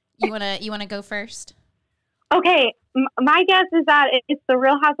think. You wanna go first? Okay. My guess is that it's the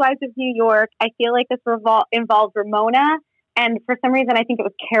Real Housewives of New York. I feel like this involved Ramona, and for some reason I think it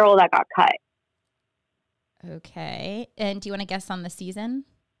was Carol that got cut. Okay. And do you want to guess on the season?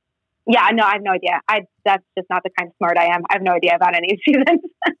 Yeah, no, I have no idea. That's just not the kind of smart I am. I have no idea about any seasons.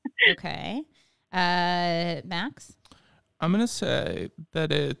 Okay. Max? I'm going to say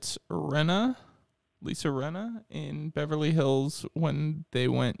that it's Lisa Rinna in Beverly Hills when they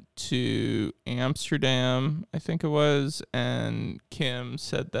went to Amsterdam, I think it was, and Kim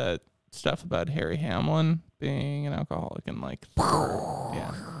said that stuff about Harry Hamlin being an alcoholic and like,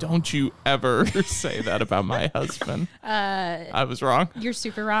 yeah, don't you ever say that about my husband. I was wrong. You're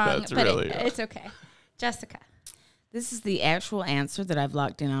super wrong. That's really it's okay. Jessica. This is the actual answer that I've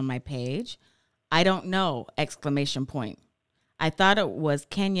locked in on my page. I don't know! ! I thought it was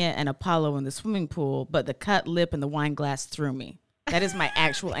Kenya and Apollo in the swimming pool, but the cut lip and the wine glass threw me. That is my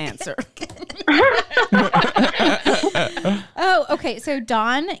actual answer. Oh, okay. So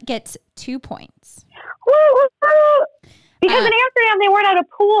Dawn gets 2 points. Because in Amsterdam, they weren't at a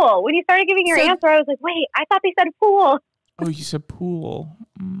pool. When you started giving your answer, I was like, wait, I thought they said a pool. Oh, you said pool.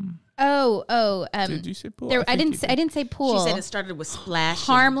 Did you say pool? I didn't say pool. She said it started with splashing.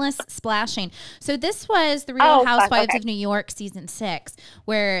 Harmless splashing. So this was the Real Housewives of New York season 6,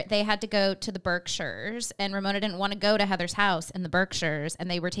 where they had to go to the Berkshires, and Ramona didn't want to go to Heather's house in the Berkshires,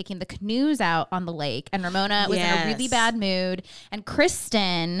 and they were taking the canoes out on the lake, and Ramona was in a really bad mood, and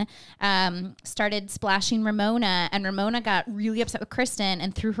Kristen started splashing Ramona, and Ramona got really upset with Kristen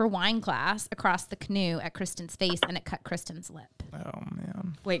and threw her wine glass across the canoe at Kristen's face, and it cut Kristen's lip. Oh,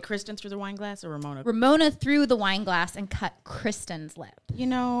 man. Wait, Kristen threw the wine glass or Ramona? Ramona threw the wine glass and cut Kristen's lip. You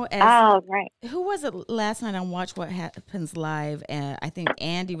know, right. Who was it last night on Watch What Happens Live? And I think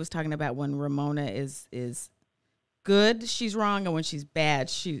Andy was talking about when Ramona is good, she's wrong, and when she's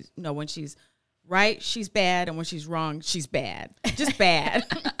bad, when she's right, she's bad, and when she's wrong, she's bad. Just bad.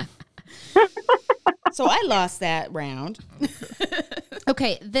 So I lost that round.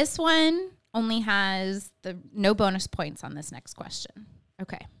 Okay, this one only has no bonus points on this next question.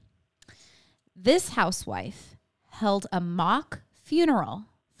 Okay. This housewife held a mock funeral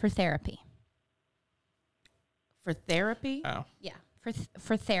for therapy. For therapy? Oh. Yeah,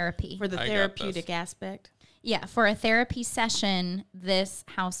 for therapy. For the therapeutic aspect? Yeah, for a therapy session, this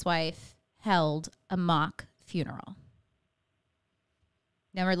housewife held a mock funeral.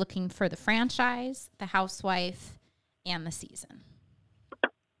 Now we're looking for the franchise, the housewife, and the season.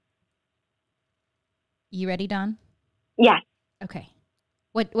 You ready, Dawn? Yes. Okay.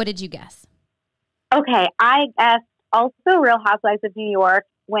 What did you guess? Okay, I guessed also Real Housewives of New York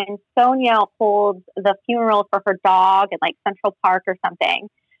when Sonia holds the funeral for her dog in like Central Park or something.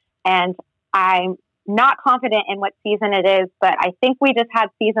 And I'm not confident in what season it is, but I think we just had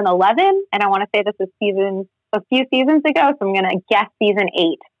season 11, and I want to say this is a few seasons ago, so I'm going to guess season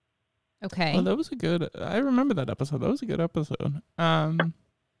 8. Okay. Well, that was I remember that episode. That was a good episode.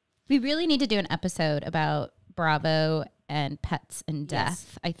 We really need to do an episode about Bravo and pets and death.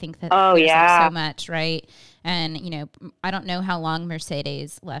 Yes. I think that there's like so much, right? And, you know, I don't know how long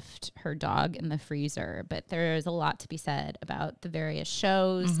Mercedes left her dog in the freezer, but there's a lot to be said about the various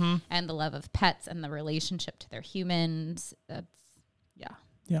shows and the love of pets and the relationship to their humans.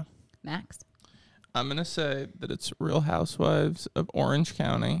 Yeah. Max? I'm going to say that it's Real Housewives of Orange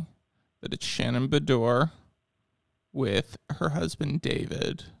County, that it's Shannon Bedore with her husband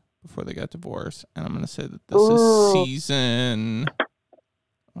David before they got divorced. And I'm going to say that this is season, I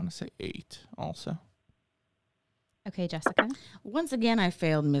want to say 8 also. Okay, Jessica? Once again, I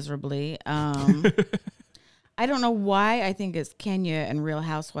failed miserably. I don't know why I think it's Kenya and Real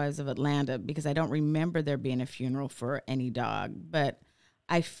Housewives of Atlanta, because I don't remember there being a funeral for any dog. But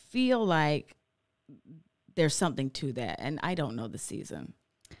I feel like there's something to that, and I don't know the season.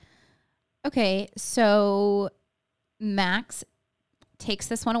 Okay, so Max takes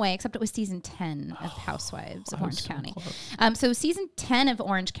this one away, except it was season 10 of Housewives of Orange County. So season 10 of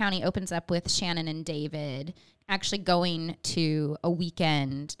Orange County opens up with Shannon and David actually going to a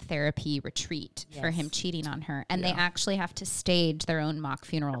weekend therapy retreat for him cheating on her. And they actually have to stage their own mock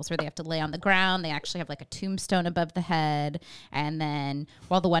funerals where they have to lay on the ground. They actually have like a tombstone above the head. And then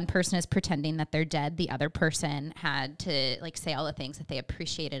while the one person is pretending that they're dead, the other person had to like say all the things that they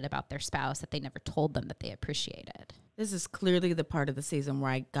appreciated about their spouse that they never told them that they appreciated. This is clearly the part of the season where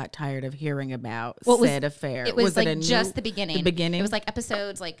I got tired of hearing about said affair. It was like just the beginning. The beginning? It was like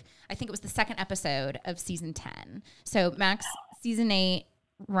episodes, like I think it was the second episode of season 10. So Max, season 8,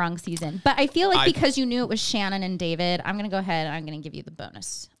 wrong season. But I feel like because you knew it was Shannon and David, I'm going to go ahead and I'm going to give you the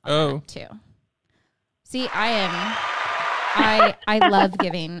bonus on that too. See, I love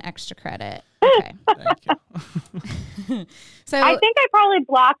giving extra credit. Okay. Thank you. So I think I probably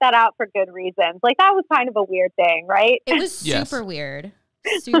blocked that out for good reasons. Like that was kind of a weird thing, right? It was super weird.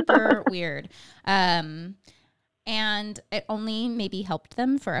 Super weird. And it only maybe helped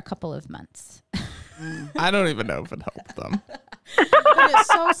them for a couple of months. I don't even know if it helped them. But it's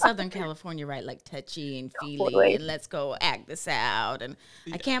so Southern California, right? Like touchy and feely and let's go act this out. And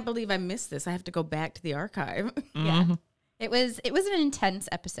I can't believe I missed this. I have to go back to the archive. Yeah. It was an intense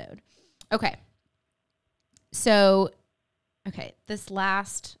episode. Okay. So, this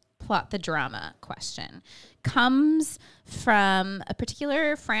last plot the drama question comes from a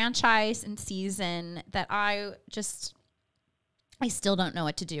particular franchise and season that I still don't know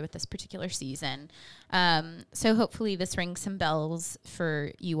what to do with this particular season. So hopefully this rings some bells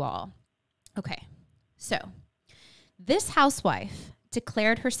for you all. Okay. So, this housewife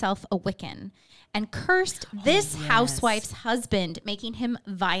declared herself a Wiccan and cursed this housewife's husband, making him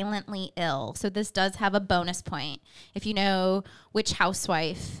violently ill. So this does have a bonus point. If you know which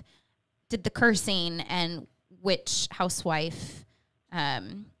housewife did the cursing and which housewife,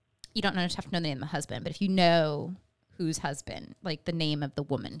 you don't have to know the name of the husband, but if you know whose husband, like the name of the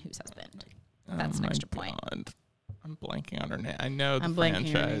woman whose husband, that's an extra point. I'm blanking on her name. I know the I'm franchise.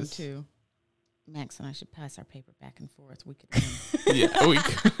 blanking on her name too. Max and I should pass our paper back and forth. We could Yeah, we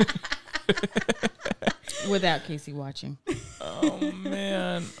could. Without Casey watching. Oh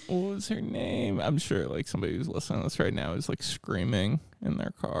man, what was her name? I'm sure like somebody who's listening to this right now is like screaming in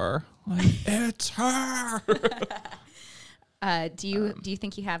their car, like it's her. Do you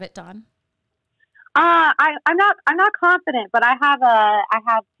think you have it, Dawn? I'm not confident, but I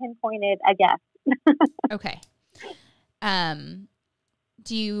have pinpointed a guess. Okay.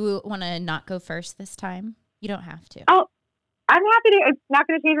 Do you want to not go first this time? You don't have to. Oh, I'm happy to. It's not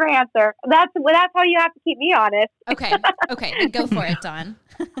going to change my answer. That's how you have to keep me honest. Okay, then go for it, Dawn.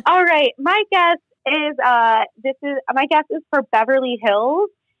 All right, my guess is my guess is for Beverly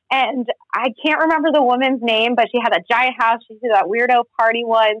Hills, and I can't remember the woman's name, but she had a giant house. She did that weirdo party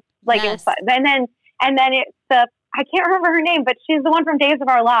once. Like, it was fun. And then it's I can't remember her name, but she's the one from Days of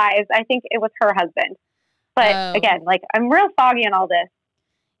Our Lives. I think it was her husband. But again, like, I'm real foggy on all this.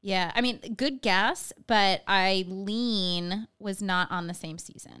 Yeah, I mean, good guess, but Eileen was not on the same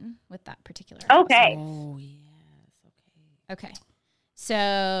season with that particular house. Okay. Oh, yes. Okay. Okay.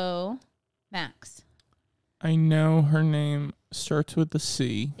 So, Max. I know her name starts with a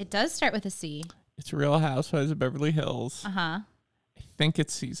C. It does start with a C. It's Real Housewives of Beverly Hills. Uh-huh. I think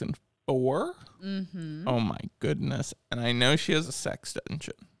it's season 4. Mm-hmm. Oh, my goodness. And I know she has a sex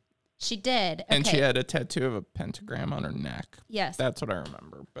dungeon. She did. Okay. And she had a tattoo of a pentagram on her neck. Yes. That's what I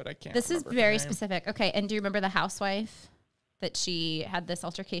remember, but I can't This is remember very her name. specific. Okay, and do you remember the housewife that she had this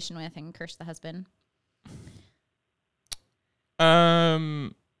altercation with and cursed the husband?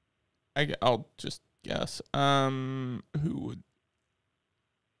 I'll just guess. Who would?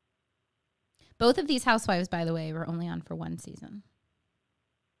 Both of these housewives, by the way, were only on for one season.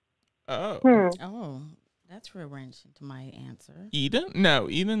 Oh. Oh, that's rearranged into my answer. Eden? No,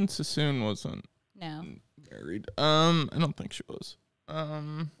 Eden Sassoon wasn't No. married. I don't think she was.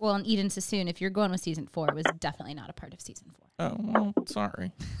 Well, and Eden Sassoon, if you're going with season 4, it was definitely not a part of season 4. Oh, well,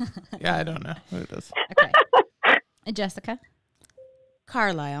 sorry. Yeah, I don't know who it is. Okay. And Jessica?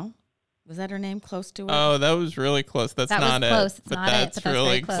 Carlisle. Was that her name close to it? Oh, that was really close. That's That not was it. close. It's but not it, that's but that's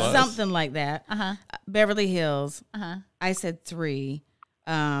really very close. Something like that. Uh-huh. Beverly Hills. Uh-huh. I said 3.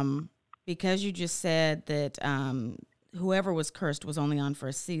 Because you just said that whoever was cursed was only on for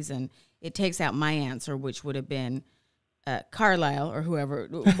a season, it takes out my answer, which would have been Carlisle or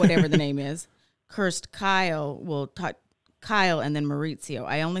whatever the name is. Cursed Kyle Kyle and then Maurizio.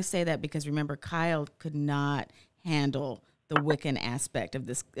 I only say that because remember, Kyle could not handle the Wiccan aspect of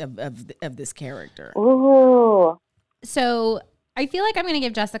this of this character. Ooh. So I feel like I'm going to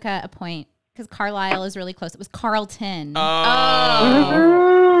give Jessica a point because Carlisle is really close. It was Carlton.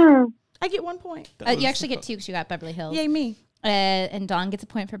 Mm. I get 1 point. You actually get 2 because you got Beverly Hills. Yay, me. And Dawn gets a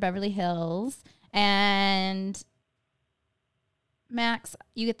point for Beverly Hills. And Max,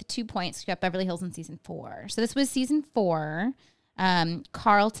 you get the 2 points. You got Beverly Hills in season 4. So this was season 4.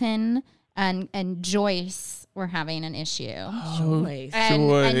 Carlton and Joyce were having an issue. Joyce.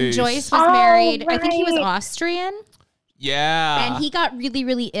 And Joyce was married. I think he was right. Austrian. Yeah. And he got really,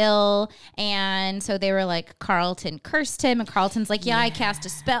 really ill. And so they were like, Carlton cursed him. And Carlton's like, yeah, I cast a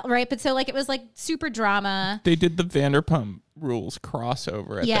spell. Right. But so like, it was like super drama. They did the Vanderpump Rules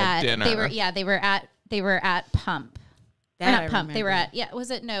crossover at that dinner. They were at Pump. That Not I Pump. They were remember. at, yeah, was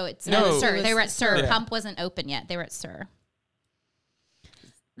it? No, it's No. Sir. It was They were at Sir. Yeah. Pump wasn't open yet. They were at Sir.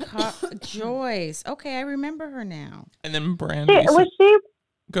 Joyce. Okay, I remember her now. And then Brandy. Was she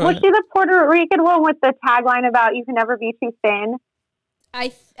Go Was ahead. she the Puerto Rican one with the tagline about "You can never be too thin"?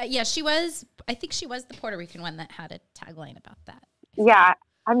 Yeah, she was. I think she was the Puerto Rican one that had a tagline about that. Yeah,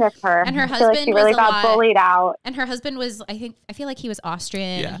 I miss her. And her I feel like husband she really was a got lot- bullied out. And her husband was, I feel like he was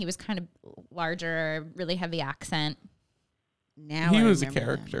Austrian. Yeah. And he was kind of larger, really heavy accent. Now He I was a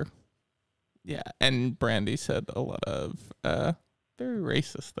remember character. Yeah, and Brandy said a lot of very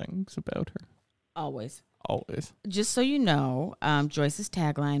racist things about her. Always. Always. Just so you know, Joyce's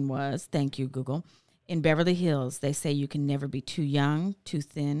tagline was, thank you, Google, in Beverly Hills, they say you can never be too young, too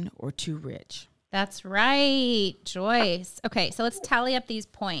thin, or too rich. That's right, Joyce. Okay, so let's tally up these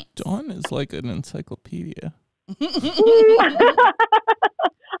points. Dawn is like an encyclopedia. I think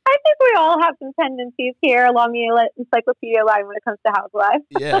we all have some tendencies here along the encyclopedia line when it comes to Housewives.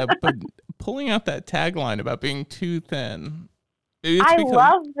 Yeah, but pulling out that tagline about being too thin. It's I because-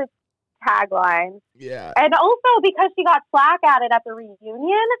 love the tagline. Yeah. And also because she got flack at it at the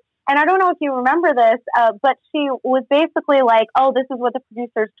reunion. And I don't know if you remember this, but she was basically like, oh, this is what the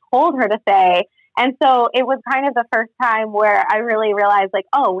producers told her to say. And so it was kind of the first time where I really realized, like,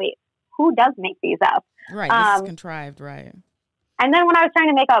 oh, wait, who does make these up? Right, this is contrived, right. And then when I was trying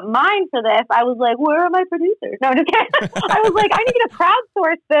to make up mine for this, I was like, where are my producers? No, just kidding. I was like, I need to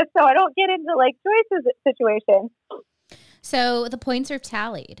crowdsource this so I don't get into, like, Joyce's situation. So the points are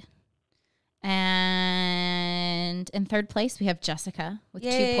tallied. And in third place, we have Jessica with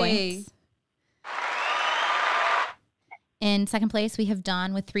Yay. 2 points. In second place, we have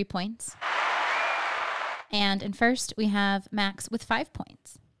Dawn with 3 points. And in first, we have Max with 5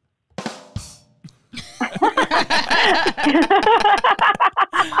 points.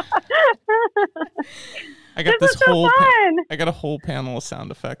 I got This this is so whole fun. I got a whole panel of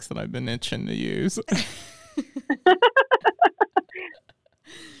sound effects that I've been itching to use.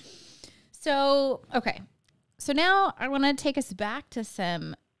 So, okay. So now I want to take us back to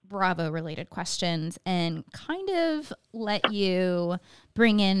some Bravo related questions and kind of let you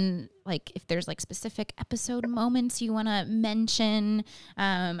bring in, like, if there's like specific episode moments you want to mention.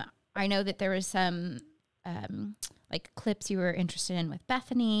 I know that there was some like clips you were interested in with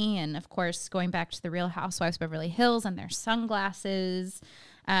Bethany, and of course going back to the Real Housewives of Beverly Hills and their sunglasses.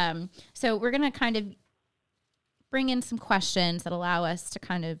 So we're going to kind of bring in some questions that allow us to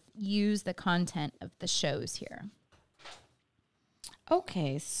kind of use the content of the shows here.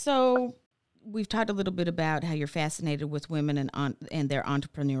 Okay, so we've talked a little bit about how you're fascinated with women and their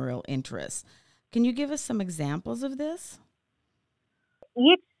entrepreneurial interests. Can you give us some examples of this?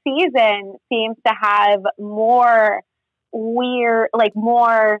 Each season seems to have more weird, like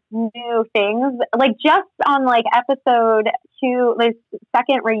more new things. Like just on like episode 2, this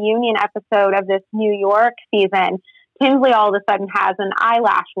second reunion episode of this New York season, Tinsley all of a sudden has an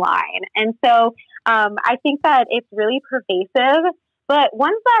eyelash line. And so I think that it's really pervasive. But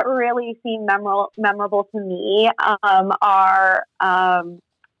ones that really seem memorable to me are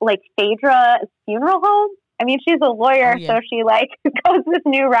like Phaedra's funeral home. I mean, she's a lawyer, so she like goes this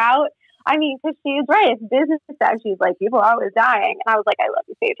new route. I mean, because she's right, it's business stuff. She's like, people are always dying. And I was like, I love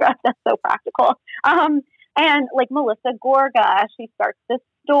you, Phaedra. That's so practical. And like Melissa Gorga, she starts this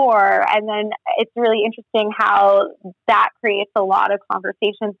store. And then it's really interesting how that creates a lot of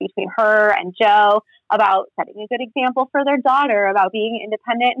conversations between her and Joe about setting a good example for their daughter, about being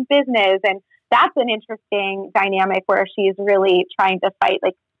independent in business. And that's an interesting dynamic where she's really trying to fight,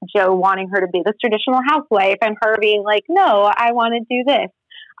 like Joe wanting her to be this traditional housewife and her being like, no, I want to do this.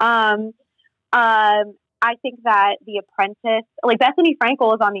 I think that The Apprentice, like Bethany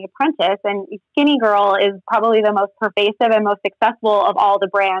Frankel is on The Apprentice, and Skinny Girl is probably the most pervasive and most successful of all the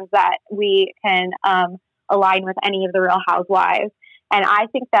brands that we can align with any of the Real Housewives. And I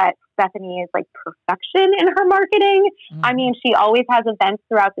think that Bethany is like perfection in her marketing. Mm-hmm. I mean, she always has events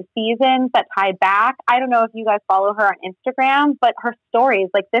throughout the seasons that tie back. I don't know if you guys follow her on Instagram, but her stories,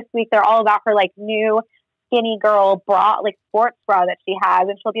 like this week, they're all about her like new Skinny Girl bra, like sports bra that she has.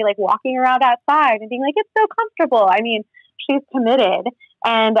 And she'll be like walking around outside and being like, it's so comfortable. I mean, she's committed.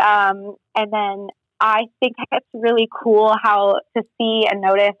 And then I think it's really cool how to see and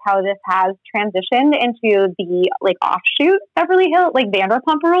notice how this has transitioned into the like offshoot Beverly Hills, like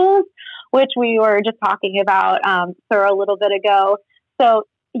Vanderpump Rules, which we were just talking about for a little bit ago. So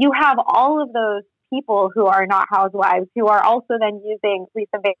you have all of those people who are not housewives who are also then using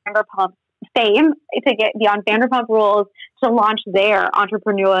Lisa Vanderpump's fame to get beyond Vanderpump Rules to launch their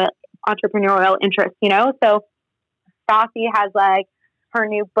entrepreneurial interests, you know? So Stassi has like her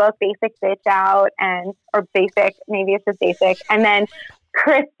new book, Basic Bitch, out, and, or Basic, maybe it's just Basic. And then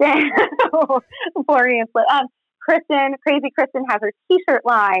Kristen, Crazy Kristen has her t-shirt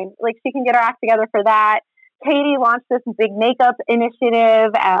line. Like she can get her act together for that. Katie launched this big makeup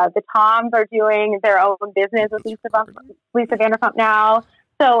initiative. The Toms are doing their own business with Lisa Vanderpump now.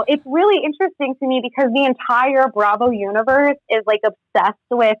 So it's really interesting to me because the entire Bravo universe is like obsessed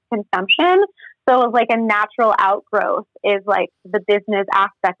with consumption. So it's like a natural outgrowth is like the business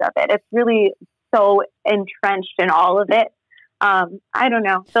aspect of it. It's really so entrenched in all of it. I don't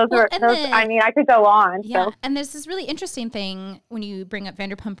know. I mean, I could go on. Yeah. So. And there's this really interesting thing when you bring up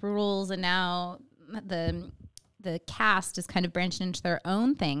Vanderpump Rules, and now the cast is kind of branching into their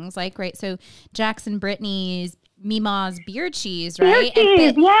own things. Like, right. So Jackson Brittany's Mima's beer cheese, right?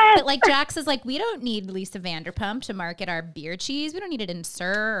 Yes. But like Jax is like, we don't need Lisa Vanderpump to market our beer cheese. We don't need it in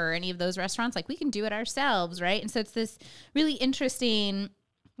Sir or any of those restaurants. Like we can do it ourselves, right? And so it's this really interesting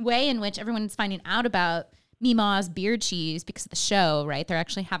way in which everyone's finding out about Mima's beer cheese because of the show, right? They're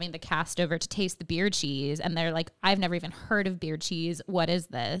actually having the cast over to taste the beer cheese, and they're like, I've never even heard of beer cheese. What is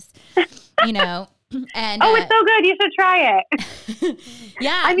this? You know? And it's so good. You should try it.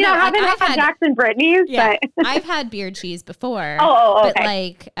 Yeah. I mean, I haven't had Jackson Brittany's, yeah, but I've had beer cheese before. Okay. But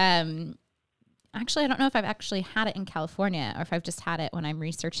like, actually, I don't know if I've actually had it in California or if I've just had it when I'm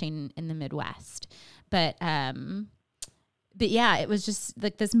researching in the Midwest. But yeah, it was just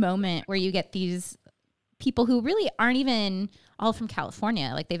like this moment where you get these people who really aren't even all from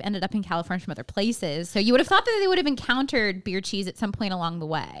California. Like they've ended up in California from other places. So you would have thought that they would have encountered beer cheese at some point along the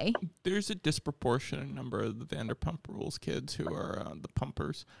way. There's a disproportionate number of the Vanderpump Rules kids who are the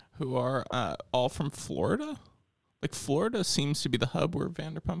pumpers who are all from Florida. Like Florida seems to be the hub where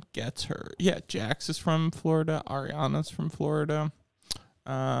Vanderpump gets her. Yeah, Jax is from Florida. Ariana's from Florida.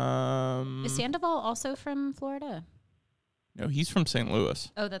 Is Sandoval also from Florida? No, he's from St.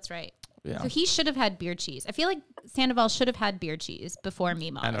 Louis. Oh, that's right. Yeah. So he should have had beer cheese. I feel like Sandoval should have had beer cheese before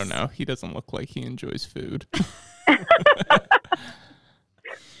Mima's. I don't know. He doesn't look like he enjoys food. You know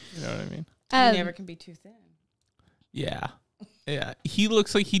what I mean? You never can be too thin. Yeah. Yeah, he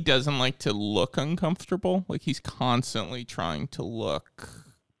looks like he doesn't like to look uncomfortable. Like he's constantly trying to look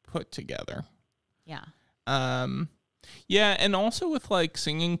put together. Yeah. Yeah, and also with like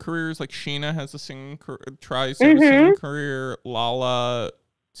singing careers, like Sheena has a singing tries to have a singing career. Lala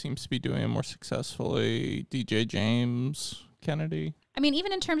seems to be doing it more successfully. DJ James Kennedy. I mean,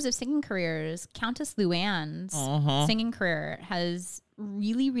 even in terms of singing careers, Countess Luann's singing career has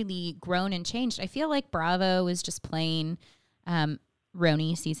really, really grown and changed. I feel like Bravo was just playing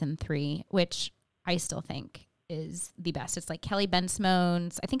Roni season 3, which I still think is the best. It's like Kelly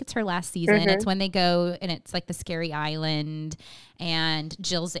Ben-Simone's, I think it's her last season. It's when they go and it's like the scary island, and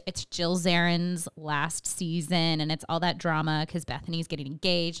it's Jill Zarin's last season, and it's all that drama because Bethany's getting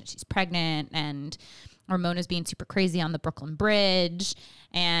engaged and she's pregnant, and Ramona's being super crazy on the Brooklyn Bridge,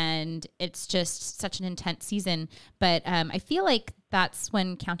 and it's just such an intense season. But I feel like that's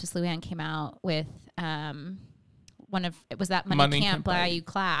when Countess Luann came out with it was that Money Can't Buy You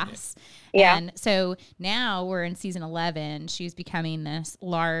class. Yeah. And so now we're in season 11. She's becoming this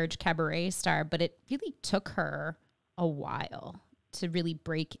large cabaret star, but it really took her a while to really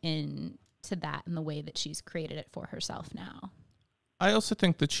break into that in the way that she's created it for herself now. I also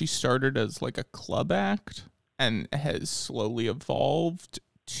think that she started as like a club act and has slowly evolved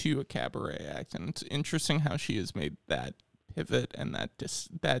to a cabaret act. And it's interesting how she has made that pivot and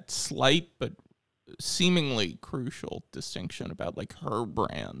that slight but seemingly crucial distinction about like her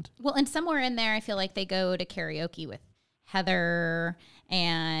brand. Well, and somewhere in there, I feel like they go to karaoke with Heather,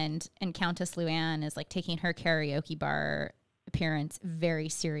 and Countess Luann is like taking her karaoke bar appearance very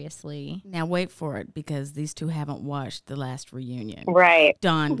seriously. Now wait for it, because these two haven't watched the last reunion. Right.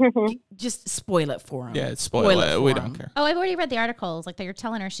 Dawn, just spoil it for them. Yeah, spoil it. We don't care. Oh, I've already read the articles. Like they're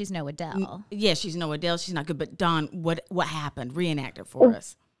telling her she's no Adele. Yeah, she's no Adele. She's not good. But Dawn, what happened? Reenact it for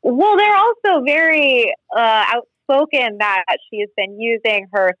us. Well, they're also very outspoken that she has been using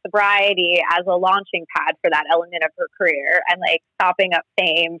her sobriety as a launching pad for that element of her career, and like stopping up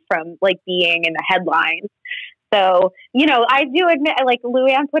fame from like being in the headlines. So, you know, I do admit, like,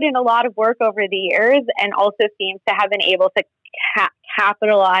 Luann put in a lot of work over the years, and also seems to have been able to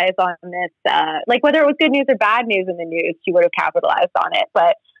capitalize on this. Like, whether it was good news or bad news in the news, she would have capitalized on it.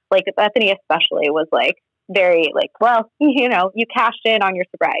 But like Bethany especially was like very like, well, you know, you cashed in on your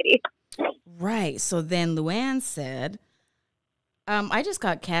sobriety. Right. So then Luann said, I just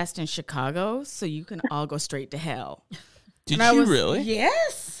got cast in Chicago, so you can all go straight to hell. Did you really?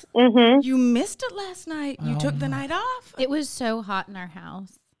 Yes. Mm-hmm. You missed it last night. You took the night off. It was so hot in our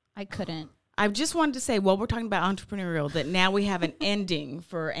house. I couldn't. I just wanted to say, while we're talking about entrepreneurial, that now we have an ending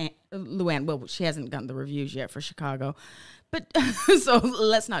for Luann. Well, she hasn't gotten the reviews yet for Chicago. But so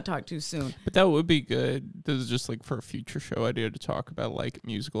let's not talk too soon. But that would be good. This is just like for a future show idea to talk about like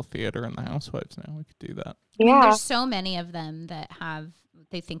musical theater and the Housewives now. We could do that. I mean, Yeah. there's so many of them that have,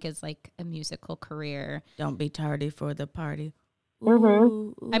 they think is like a musical career. Don't be tardy for the party.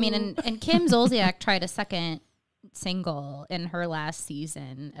 Mhm. I mean, and Kim Zolciak tried a second single in her last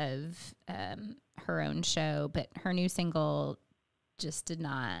season of her own show, but her new single just did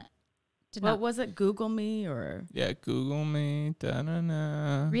not. What was it? Google Me or? Yeah, Google Me.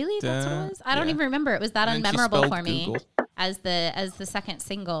 Da-na-na, Really? That's what it was? I don't yeah. even remember. It was that And then she unmemorable spelled for me Google. as the second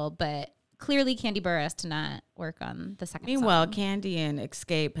single, but clearly Candy Burruss did not work on the second Meanwhile, song. Candy and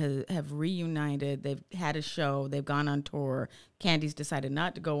Escape have reunited. They've had a show. They've gone on tour. Candy's decided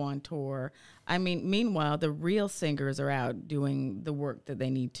not to go on tour. I mean, meanwhile, the real singers are out doing the work that they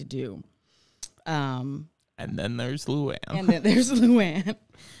need to do. And then there's Luann. And then there's Luann.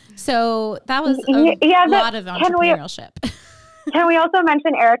 So that was a lot of can we- entrepreneurship. Can we also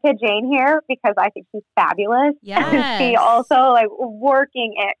mention Erica Jane here, because I think she's fabulous. Yes. She also like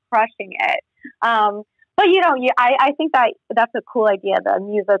working it, crushing it. But you know, I think that's a cool idea. The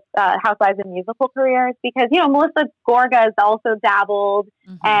music, Housewives and musical careers, because you know Melissa Gorga has also dabbled,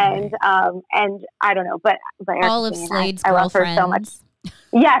 and I don't know, but Erica All of Jane, Slade's I love her so much. girlfriends.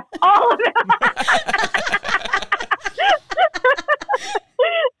 Yes, all of them.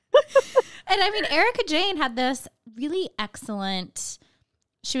 And I mean, Erica Jane had this really excellent,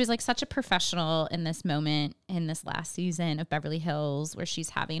 she was like such a professional in this moment in this last season of Beverly Hills, where she's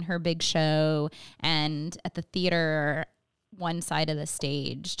having her big show, and at the theater, one side of the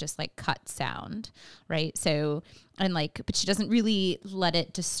stage just like cut sound, right? So, and like, but she doesn't really let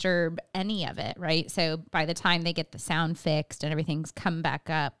it disturb any of it, right? So by the time they get the sound fixed and everything's come back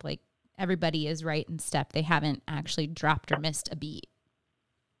up, like everybody is right in step. They haven't actually dropped or missed a beat.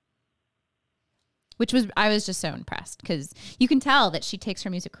 I was just so impressed, because you can tell that she takes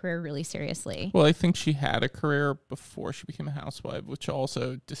her music career really seriously. Well, I think she had a career before she became a housewife, which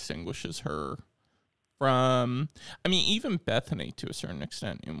also distinguishes her from, I mean, even Bethany to a certain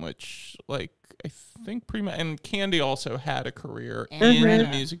extent, in which, like, I think pretty much, and Candy also had a career in the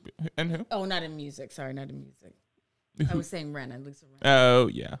music. And who? Oh, not in music. Sorry, not in music. I was saying Rena, Lisa Rinna. Oh,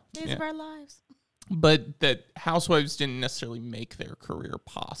 yeah. Days of Our Lives. But that Housewives didn't necessarily make their career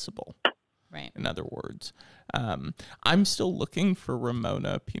possible. Right. In other words, I'm still looking for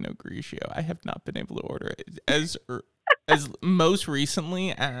Ramona Pinot Grigio. I have not been able to order it. As most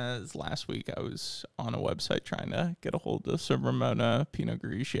recently as last week, I was on a website trying to get a hold of some Ramona Pinot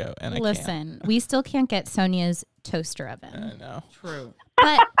Grigio, and Listen, we still can't get Sonia's toaster oven. I know. True.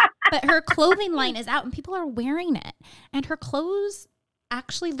 But her clothing line is out, and people are wearing it, and her clothes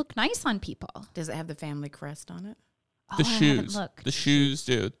actually look nice on people. Does it have the family crest on it? The shoes. The shoes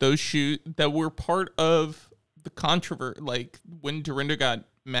do. Those shoes that were part of the controversy, like when Dorinda got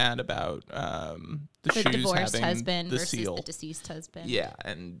mad about the shoes divorced having husband the versus seal. the deceased husband. Yeah,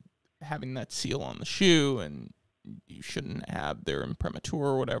 and having that seal on the shoe, and you shouldn't have their imprimatur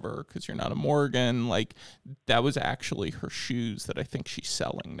or whatever because you're not a Morgan. Like, that was actually her shoes that I think she's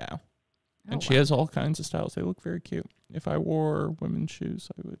selling now. And she has all kinds of styles. They look very cute. If I wore women's shoes,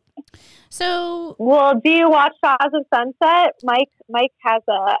 I would. So, well, do you watch Shaws of Sunset? Mike has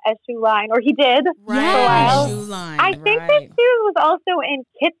a shoe line, or he did right. for a while. Shoe line, I think this shoe was also in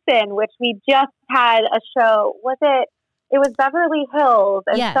Kitson, which we just had a show. Was it? It was Beverly Hills,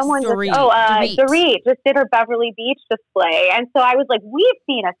 and someone Dorit just did her Beverly Beach display, and so I was like, we've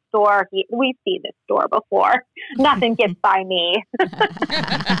seen this store before. Nothing gets by me.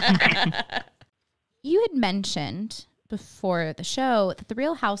 You had mentioned before the show that the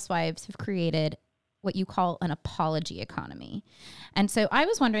Real Housewives have created what you call an apology economy. And so I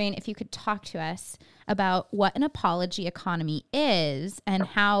was wondering if you could talk to us about what an apology economy is and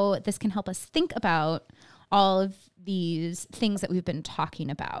how this can help us think about all of these things that we've been talking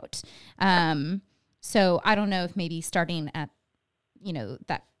about. So I don't know if maybe starting at,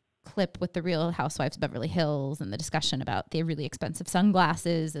 that clip with the Real Housewives of Beverly Hills and the discussion about the really expensive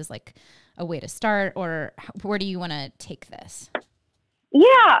sunglasses is like a way to start, or where do you want to take this?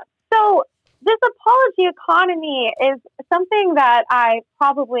 Yeah. So this apology economy is something that I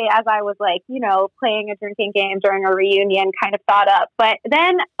probably, as I was like, playing a drinking game during a reunion, kind of thought up. But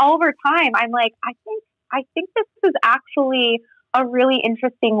then over time, I'm like, I think this is actually a really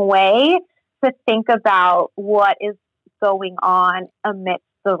interesting way to think about what is going on amidst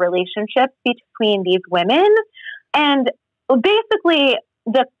the relationships between these women. And basically,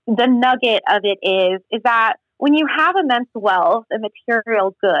 the nugget of it is that when you have immense wealth and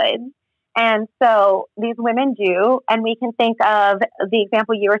material goods, and so these women do, and we can think of the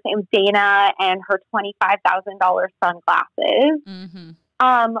example you were saying, Dana and her $25,000 sunglasses. Mm-hmm.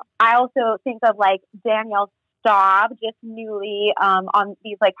 I also think of like Danielle Staub, just newly on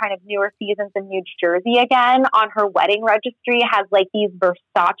these like kind of newer seasons in New Jersey again, on her wedding registry has like these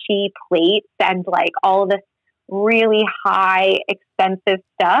Versace plates and like all this really high expensive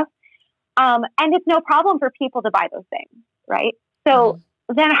stuff. And it's no problem for people to buy those things, right? So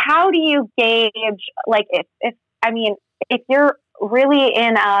then how do you gauge, like, if you're really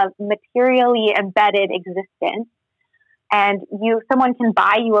in a materially embedded existence and someone can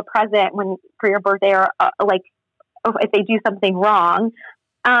buy you a present for your birthday, or like if they do something wrong,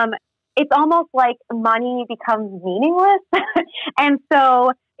 it's almost like money becomes meaningless. And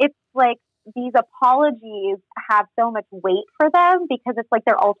so it's like these apologies have so much weight for them because it's like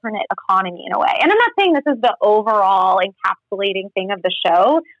their alternate economy in a way. And I'm not saying this is the overall encapsulating thing of the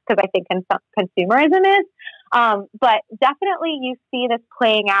show, because I think consumerism is, but definitely you see this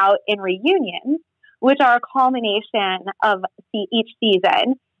playing out in reunions, which are a culmination of each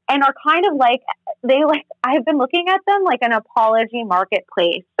season and are kind of like, I've been looking at them like an apology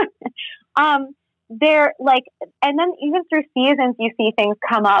marketplace. They're like, and then even through seasons, you see things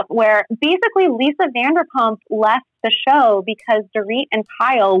come up where basically Lisa Vanderpump left the show because Dorit and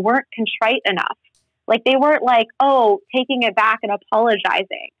Kyle weren't contrite enough. Like they weren't like, taking it back and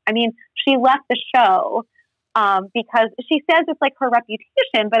apologizing. I mean, she left the show because she says it's like her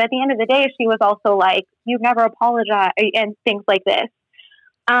reputation, but at the end of the day, she was also like, you never apologize and things like this.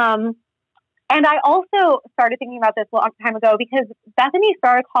 And I also started thinking about this a long time ago because Bethany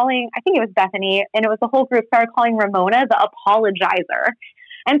started calling, I think it was Bethany, and it was the whole group started calling Ramona the apologizer.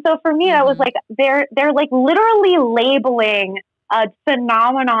 And so for me, I was like, they're like literally labeling a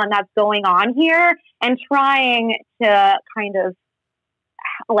phenomenon that's going on here and trying to kind of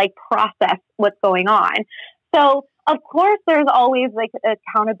like process what's going on. So of course, there's always like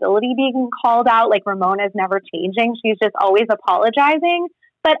accountability being called out. Like Ramona is never changing. She's just always apologizing.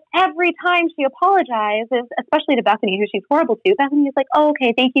 But every time she apologizes, especially to Bethany, who she's horrible to, Bethany is like, oh,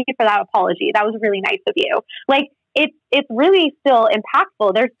 okay, thank you for that apology. That was really nice of you. Like, it's really still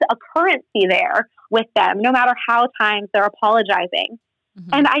impactful. There's a currency there with them, no matter how times they're apologizing. Mm-hmm.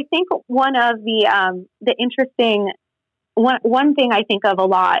 And I think one of the interesting, one thing I think of a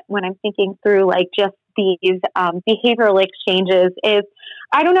lot when I'm thinking through like just these behavioral exchanges is,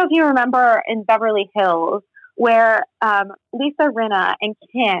 I don't know if you remember in Beverly Hills where Lisa Rinna and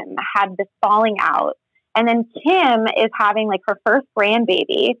Kim had this falling out. And then Kim is having like her first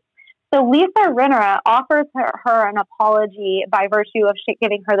grandbaby. So Lisa Rinna offers her an apology by virtue of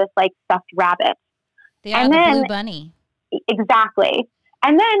giving her this like stuffed rabbit. The blue bunny. Exactly.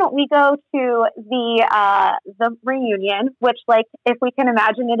 And then we go to the reunion, which, like, if we can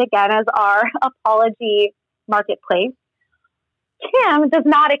imagine it again as our apology marketplace, Kim does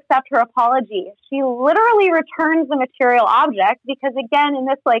not accept her apology. She literally returns the material object because, again, in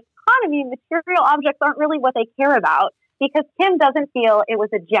this like economy, material objects aren't really what they care about because Kim doesn't feel it was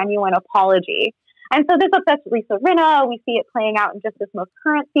a genuine apology. And so this upsets Lisa Rinna. We see it playing out in just this most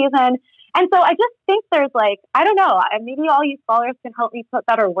current season. And so I just think there's like, I don't know, maybe all you scholars can help me put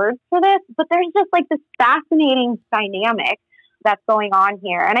better words to this, but there's just like this fascinating dynamic that's going on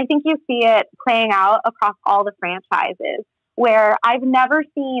here. And I think you see it playing out across all the franchises where I've never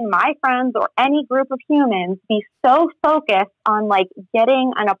seen my friends or any group of humans be so focused on like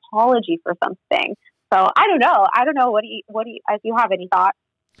getting an apology for something. So I don't know. What do you, if you have any thoughts?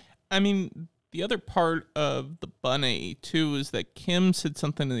 I mean, the other part of the bunny, too, is that Kim said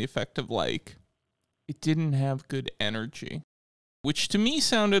something to the effect of, like, it didn't have good energy. Which to me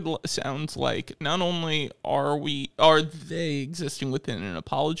sounds like not only are they existing within an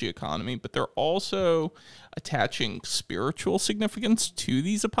apology economy, but they're also attaching spiritual significance to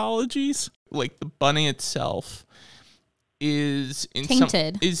these apologies. Like, the bunny itself is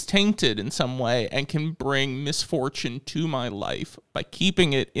tainted in some way and can bring misfortune to my life by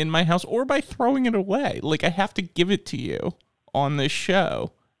keeping it in my house or by throwing it away. Like, I have to give it to you on this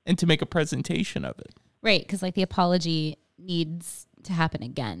show and to make a presentation of it. Right, because like the apology needs to happen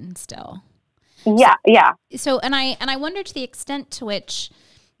again still. Yeah, yeah. So and I wonder to the extent to which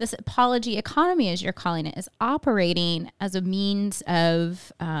this apology economy, as you're calling it, is operating as a means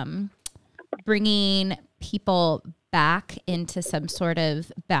of bringing people back into some sort of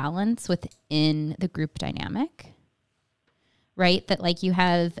balance within the group dynamic, right? That like you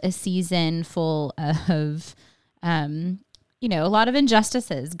have a season full of, a lot of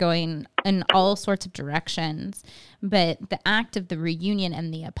injustices going in all sorts of directions. But the act of the reunion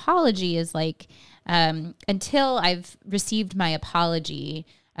and the apology is like, until I've received my apology,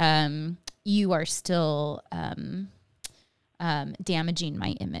 you are still damaging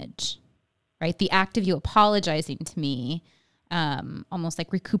my image. Right, the act of you apologizing to me almost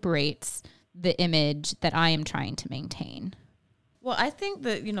like recuperates the image that I am trying to maintain. Well, I think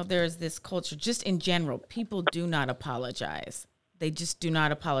that, there's this culture just in general. People do not apologize. They just do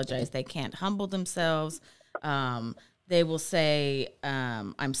not apologize. They can't humble themselves. They will say,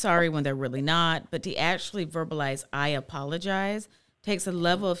 I'm sorry when they're really not. But to actually verbalize, I apologize, takes a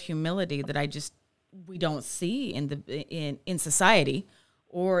level of humility that we don't see in society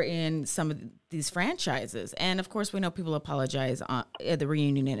or in some of these franchises. And of course, we know people apologize at the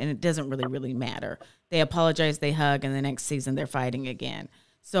reunion, and it doesn't really matter. They apologize, they hug, and the next season they're fighting again.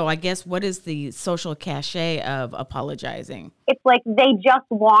 So I guess what is the social cachet of apologizing? It's like they just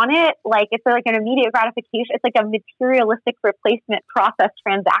want it. Like it's like an immediate gratification. It's like a materialistic replacement process,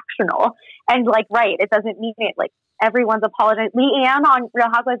 transactional. And like, right, it doesn't mean it. Like everyone's apologizing. Leanne on Real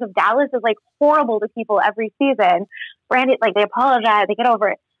Housewives of Dallas is like horrible to people every season. Brandy, like they apologize, they get over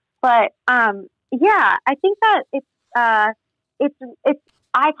it. But yeah, I think that it's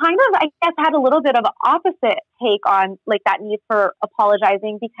I guess had a little bit of an opposite take on like that need for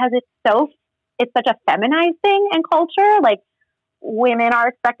apologizing because it's such a feminized thing in culture. Like women are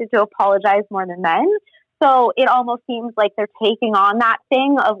expected to apologize more than men. So it almost seems like they're taking on that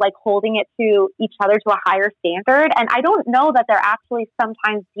thing of like holding it to each other to a higher standard. And I don't know that they're actually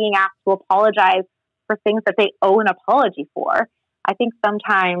sometimes being asked to apologize for things that they owe an apology for. I think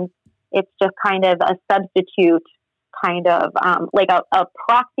sometimes it's just kind of a substitute, kind of like a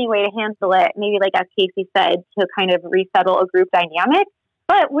proxy way to handle it. Maybe like as Casey said, to kind of resettle a group dynamic.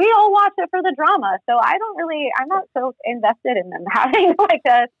 But we all watch it for the drama. So I'm not so invested in them having like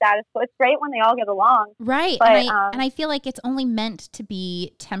a status quo. It's great when they all get along. Right. But, and I feel like it's only meant to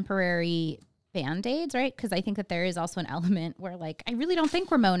be temporary Band-Aids, right? Because I think that there is also an element where like, I really don't think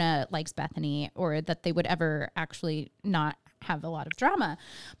Ramona likes Bethany or that they would ever actually not have a lot of drama.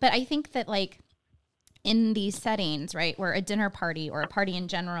 But I think that like, in these settings, right, where a dinner party or a party in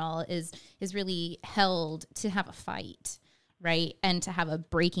general is really held to have a fight, right, and to have a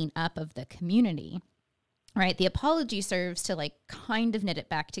breaking up of the community, right, the apology serves to like kind of knit it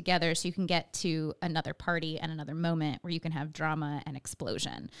back together so you can get to another party and another moment where you can have drama and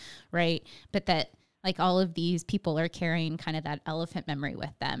explosion, right? But that like all of these people are carrying kind of that elephant memory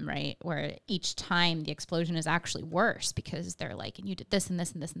with them, right? Where each time the explosion is actually worse because they're like, and you did this and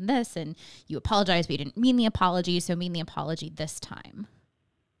this and this and this, and you apologize, but you didn't mean the apology, so mean the apology this time.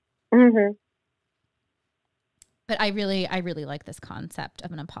 Mm-hmm. But I really like this concept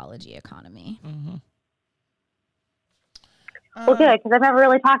of an apology economy. Mm-hmm. Well, good, because I've never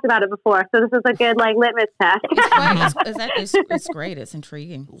really talked about it before, so this is a good like litmus test. It's great. It's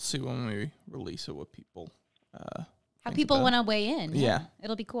intriguing. We'll see when we release it what people how people want to weigh in. Yeah,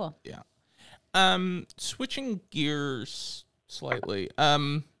 it'll be cool. Yeah. Switching gears slightly.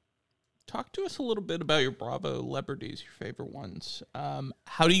 Talk to us a little bit about your Bravo celebrities, your favorite ones.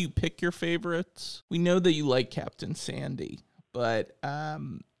 How do you pick your favorites? We know that you like Captain Sandy, but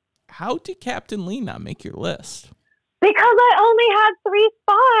how did Captain Lee not make your list? Because I only had 3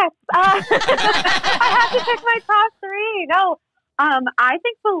 spots. I had to pick my top 3. No, I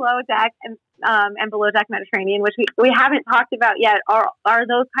think Below Deck and Below Deck Mediterranean, which we haven't talked about yet, are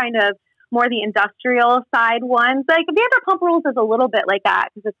those kind of more the industrial side ones. Like Vanderpump Rules is a little bit like that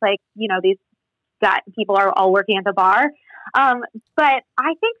because it's like, you know, these people are all working at the bar. But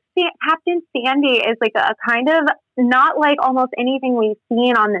I think Captain Sandy is like a kind of not like almost anything we've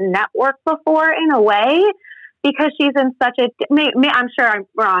seen on the network before in a way. Because she's in such a, I'm sure I'm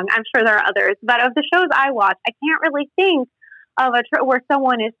wrong. I'm sure there are others, but of the shows I watch, I can't really think of where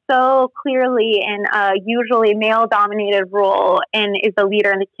someone is so clearly in a usually male-dominated role and is the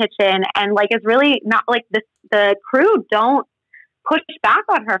leader in the kitchen, and like is really not like the crew don't push back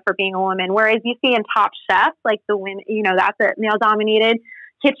on her for being a woman. Whereas you see in Top Chef, like the women, you know, that's a male-dominated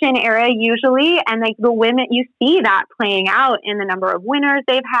kitchen area usually, and like the women, you see that playing out in the number of winners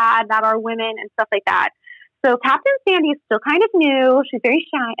they've had that are women and stuff like that. So Captain Sandy is still kind of new. She's very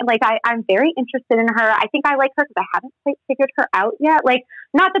shy. Like I'm very interested in her. I think I like her because I haven't quite figured her out yet. Like,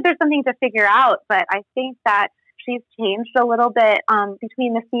 not that there's something to figure out, but I think that she's changed a little bit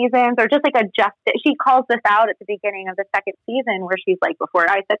between the seasons, or just like adjusted. She calls this out at the beginning of the 2nd season where she's like, before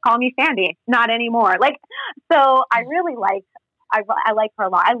I said, call me Sandy, not anymore. Like, so I really I like her a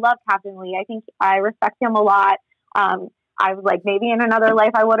lot. I love Captain Lee. I think I respect him a lot. I was like, maybe in another life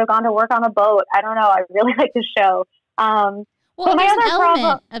I would have gone to work on a boat. I don't know. I really like the show. Well, there's an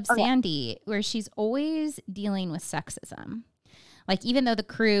element of Sandy where she's always dealing with sexism. Like, even though the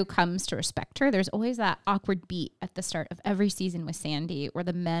crew comes to respect her, there's always that awkward beat at the start of every season with Sandy where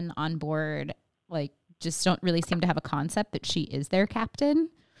the men on board, like, just don't really seem to have a concept that she is their captain.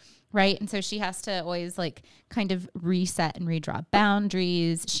 Right. And so she has to always like kind of reset and redraw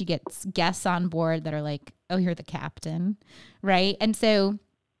boundaries. She gets guests on board that are like, oh, you're the captain. Right. And so,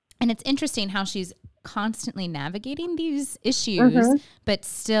 and it's interesting how she's constantly navigating these issues, but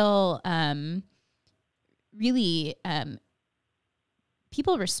still really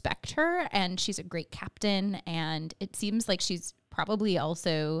people respect her, and she's a great captain. And it seems like she's probably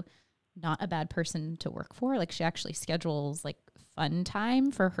also not a bad person to work for. Like, she actually schedules like fun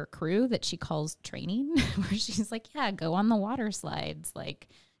time for her crew that she calls training, where she's like, yeah, go on the water slides, like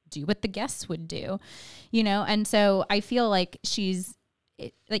do what the guests would do, you know? And so I feel like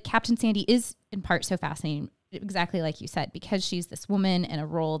like Captain Sandy is in part so fascinating, exactly like you said, because she's this woman in a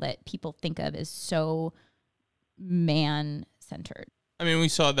role that people think of as so man-centered. I mean, we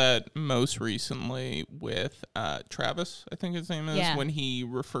saw that most recently with Travis, I think his name is, when he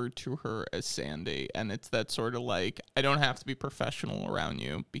referred to her as Sandy. And it's that sort of like, I don't have to be professional around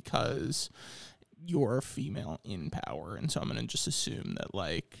you because you're a female in power. And so I'm going to just assume that,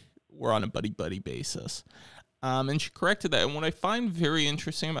 like, we're on a buddy-buddy basis. And she corrected that. And what I find very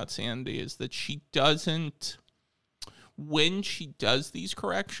interesting about Sandy is that she doesn't, when she does these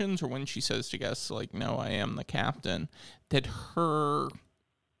corrections, or when she says to guests, like, no, I am the captain, that her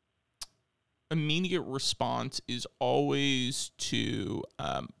immediate response is always to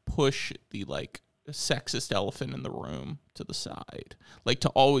push the, like, sexist elephant in the room to the side. Like, to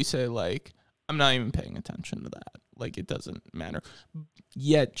always say, like, I'm not even paying attention to that. Like, it doesn't matter.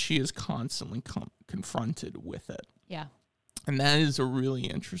 Yet she is constantly confronted with it. Yeah. And that is a really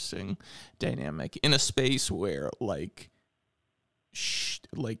interesting dynamic in a space where, like,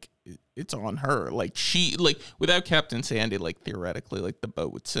 it's on her. Like, she, like, without Captain Sandy, like, theoretically, like, the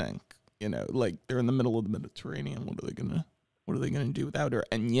boat would sink. You know, like, they're in the middle of the Mediterranean. What are they gonna do without her?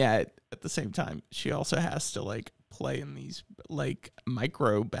 And yet, at the same time, she also has to, like, play in these, like,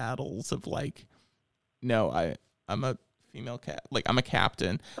 micro battles of, like, No, I'm a female cat. Like, I'm a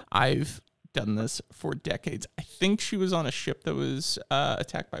captain. I've done this for decades. I think she was on a ship that was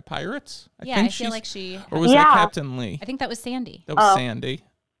attacked by pirates. I feel like she... Or was that Captain Lee? I think that was Sandy. That was Sandy.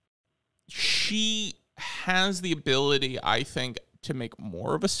 She has the ability, I think, to make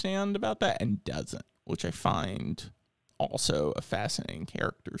more of a stand about that and doesn't, which I find also a fascinating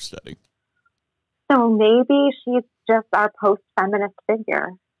character study. So maybe she's just our post-feminist figure.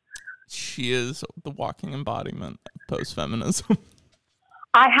 She is the walking embodiment of post-feminism.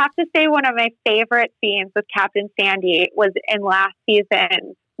 I have to say one of my favorite scenes with Captain Sandy was in last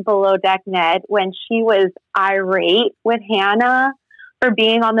season's Below Deck Ned, when she was irate with Hannah for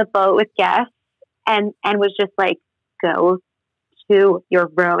being on the boat with guests and was just like, go to your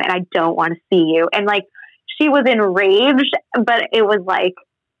room and I don't want to see you. And like, she was enraged, but it was like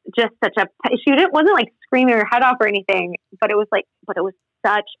just such a, wasn't like screaming her head off or anything, but it was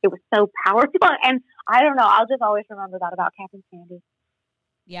so powerful. And I don't know, I'll just always remember that about Captain Sandy.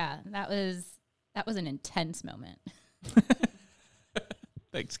 Yeah, that was an intense moment.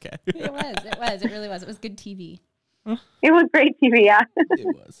 Thanks, Kat. It really was. It was good TV. It was great TV, yeah. It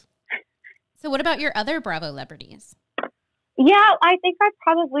was. So what about your other Bravo celebrities? Yeah, I think I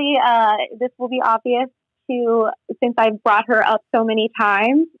probably, this will be obvious to, since I've brought her up so many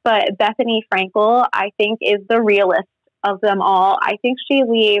times, but Bethany Frankel, I think, is the realest of them all. I think she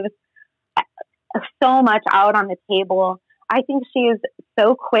leaves so much out on the table. I think she is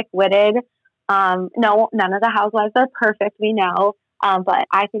so quick-witted. No, none of the housewives are perfect, we know, but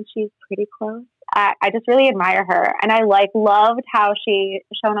I think she's pretty close. I just really admire her, and I loved how she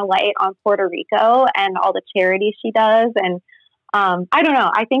shone a light on Puerto Rico and all the charity she does. And I don't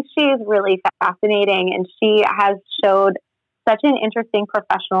know, I think she's really fascinating, and she has showed such an interesting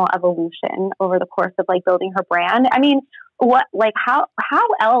professional evolution over the course of like building her brand. I mean, how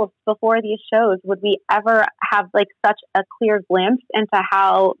else before these shows would we ever have like such a clear glimpse into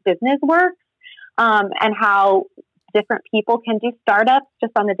how business works, and how different people can do startups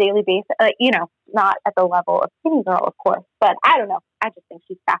just on a daily basis, not at the level of Skinny Girl, of course, but I don't know. I just think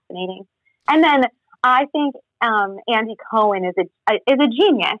she's fascinating. And then I think Andy Cohen is a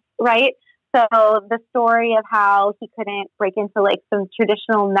genius, right? So the story of how he couldn't break into like some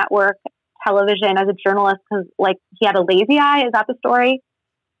traditional network television as a journalist because like he had a lazy eye. Is that the story?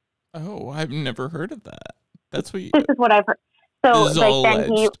 Oh, I've never heard of that. That's what This is what I've heard. So like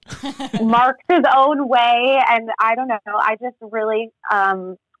then he marks his own way, and I don't know. I just really,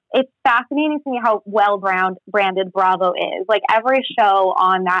 it's fascinating to me how well branded Bravo is. Like every show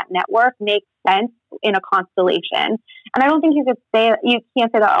on that network makes sense in a constellation, and I don't think you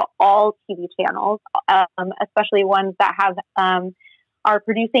can't say that all TV channels, especially ones that have are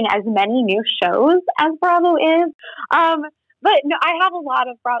producing as many new shows as Bravo is. But no, I have a lot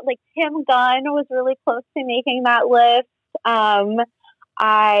of Bravo. Like Tim Gunn was really close to making that list.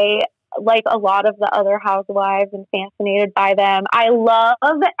 I like a lot of the other housewives and fascinated by them. I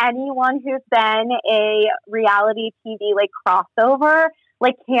love anyone who's been a reality TV like crossover.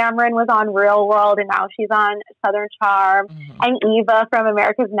 Like Cameron was on Real World and now she's on Southern Charm. Mm-hmm. And Eva from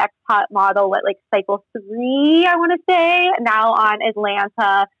America's Next Top Model, like Cycle 3, I want to say, now on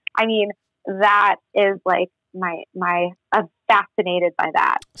Atlanta. I mean, that is like I'm fascinated by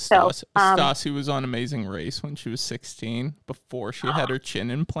that. Stassi was on Amazing Race when she was 16 before she had her chin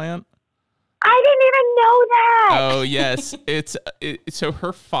implant. I didn't even know that. Oh yes, so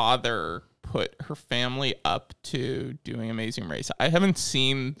her father put her family up to doing Amazing Race. I haven't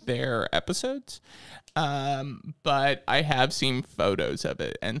seen their episodes, but I have seen photos of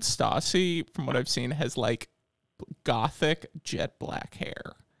it. And Stassi, from what I've seen, has like gothic jet black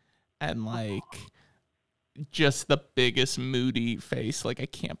hair and like just the biggest moody face. Like, I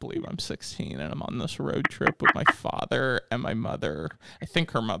can't believe I'm 16 and I'm on this road trip with my father and my mother. I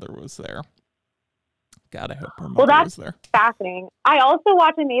think her mother was there. God, I hope her mother was there. Fascinating. I also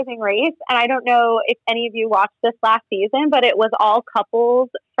watch Amazing Race, and I don't know if any of you watched this last season, but it was all couples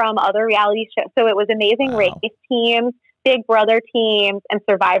from other reality shows. So it was Amazing Race teams, Big Brother teams, and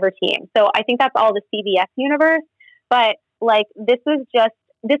Survivor teams. So I think that's all the CBS universe. But like, this is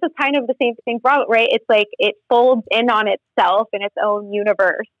kind of the same thing, right? It's like it folds in on itself in its own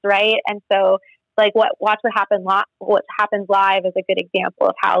universe, right? And so, like, watch what happens live is a good example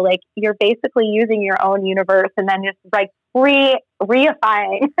of how like you're basically using your own universe and then just like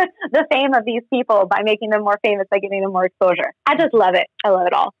reifying the fame of these people by making them more famous by giving them more exposure. I just love it. I love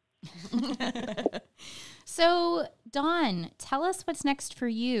it all. So, Dawn, tell us what's next for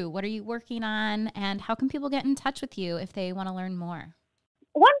you. What are you working on, and how can people get in touch with you if they want to learn more?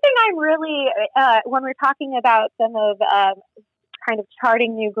 One thing I'm really, when we're talking about some of kind of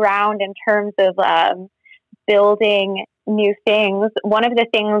charting new ground in terms of building new things. One of the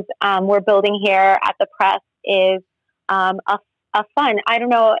things we're building here at the Press is a fund. I don't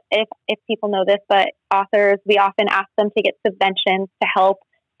know if people know this, but authors, we often ask them to get subventions to help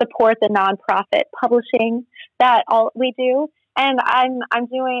support the nonprofit publishing that all we do. And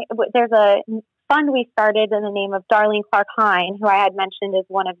there's a fund we started in the name of Darlene Clark Hine, who I had mentioned is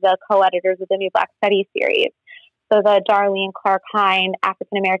one of the co-editors of the New Black Studies series. So the Darlene Clark Hine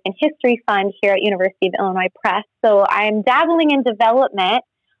African American History Fund here at University of Illinois Press. So I'm dabbling in development,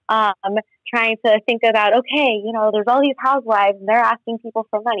 trying to think about, okay, there's all these housewives and they're asking people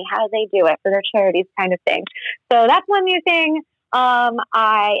for money. How do they do it for their charities kind of thing? So that's one new thing.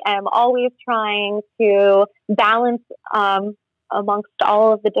 I am always trying to balance amongst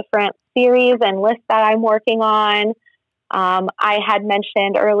all of the different series and lists that I'm working on. I had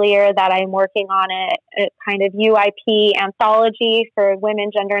mentioned earlier that I'm working on a kind of UIP anthology for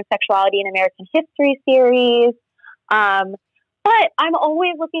women, gender, and sexuality in American history series. But I'm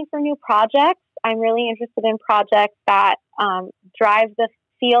always looking for new projects. I'm really interested in projects that drive the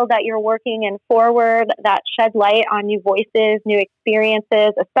field that you're working in forward, that shed light on new voices, new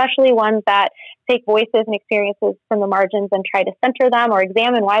experiences, especially ones that take voices and experiences from the margins and try to center them or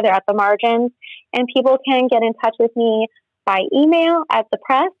examine why they're at the margins. And people can get in touch with me by email at the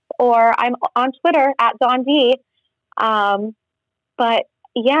Press, or I'm on Twitter at Dawn D. But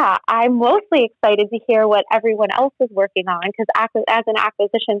yeah, I'm mostly excited to hear what everyone else is working on, because as an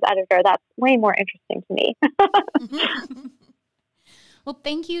acquisitions editor, that's way more interesting to me. Well,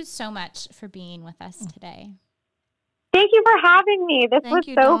 thank you so much for being with us today. Thank you for having me. This was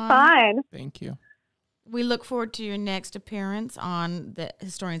so Dawn. fun. Thank you. We look forward to your next appearance on the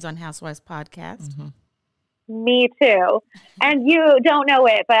Historians on Housewives podcast. Mm-hmm. Me too. And you don't know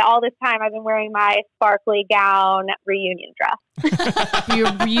it, but all this time I've been wearing my sparkly gown reunion dress.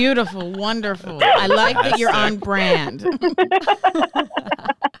 You're beautiful, wonderful. I like that you're on brand.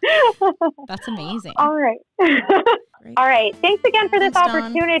 That's amazing. All right. Great. All right. Thanks again for this Thanks, Dawn.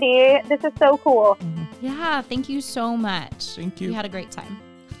 opportunity. This is so cool. Yeah, thank you so much. Thank you. We had a great time.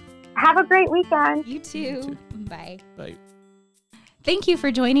 Have a great weekend. You too. You too. Bye. Bye. Thank you for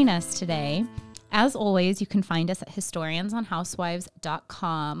joining us today. As always, you can find us at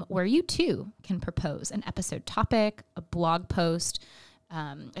historiansonhousewives.com, where you too can propose an episode topic, a blog post,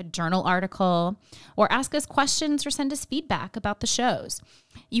 a journal article, or ask us questions or send us feedback about the shows.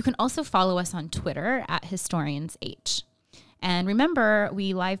 You can also follow us on Twitter at historiansh. And remember,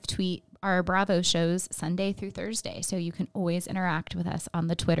 we live tweet our Bravo shows Sunday through Thursday, so you can always interact with us on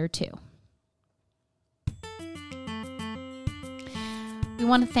the Twitter too. We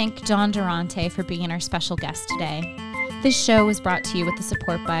want to thank Dawn Durante for being our special guest today. This show was brought to you with the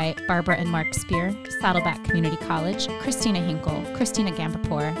support by Barbara and Mark Spear, Saddleback Community College, Christina Hinkle, Christina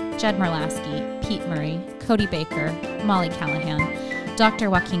Gamperpour, Jed Merlasky, Pete Murray, Cody Baker, Molly Callahan,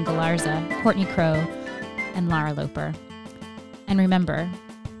 Dr. Joaquin Galarza, Courtney Crow, and Lara Loper. And remember,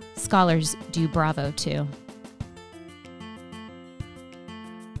 scholars do Bravo too.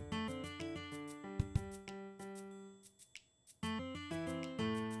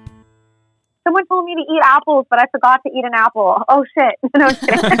 Someone told me to eat apples, but I forgot to eat an apple. Oh, shit. No, I'm just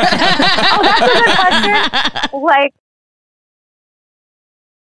kidding. Oh, that's a good question. Like,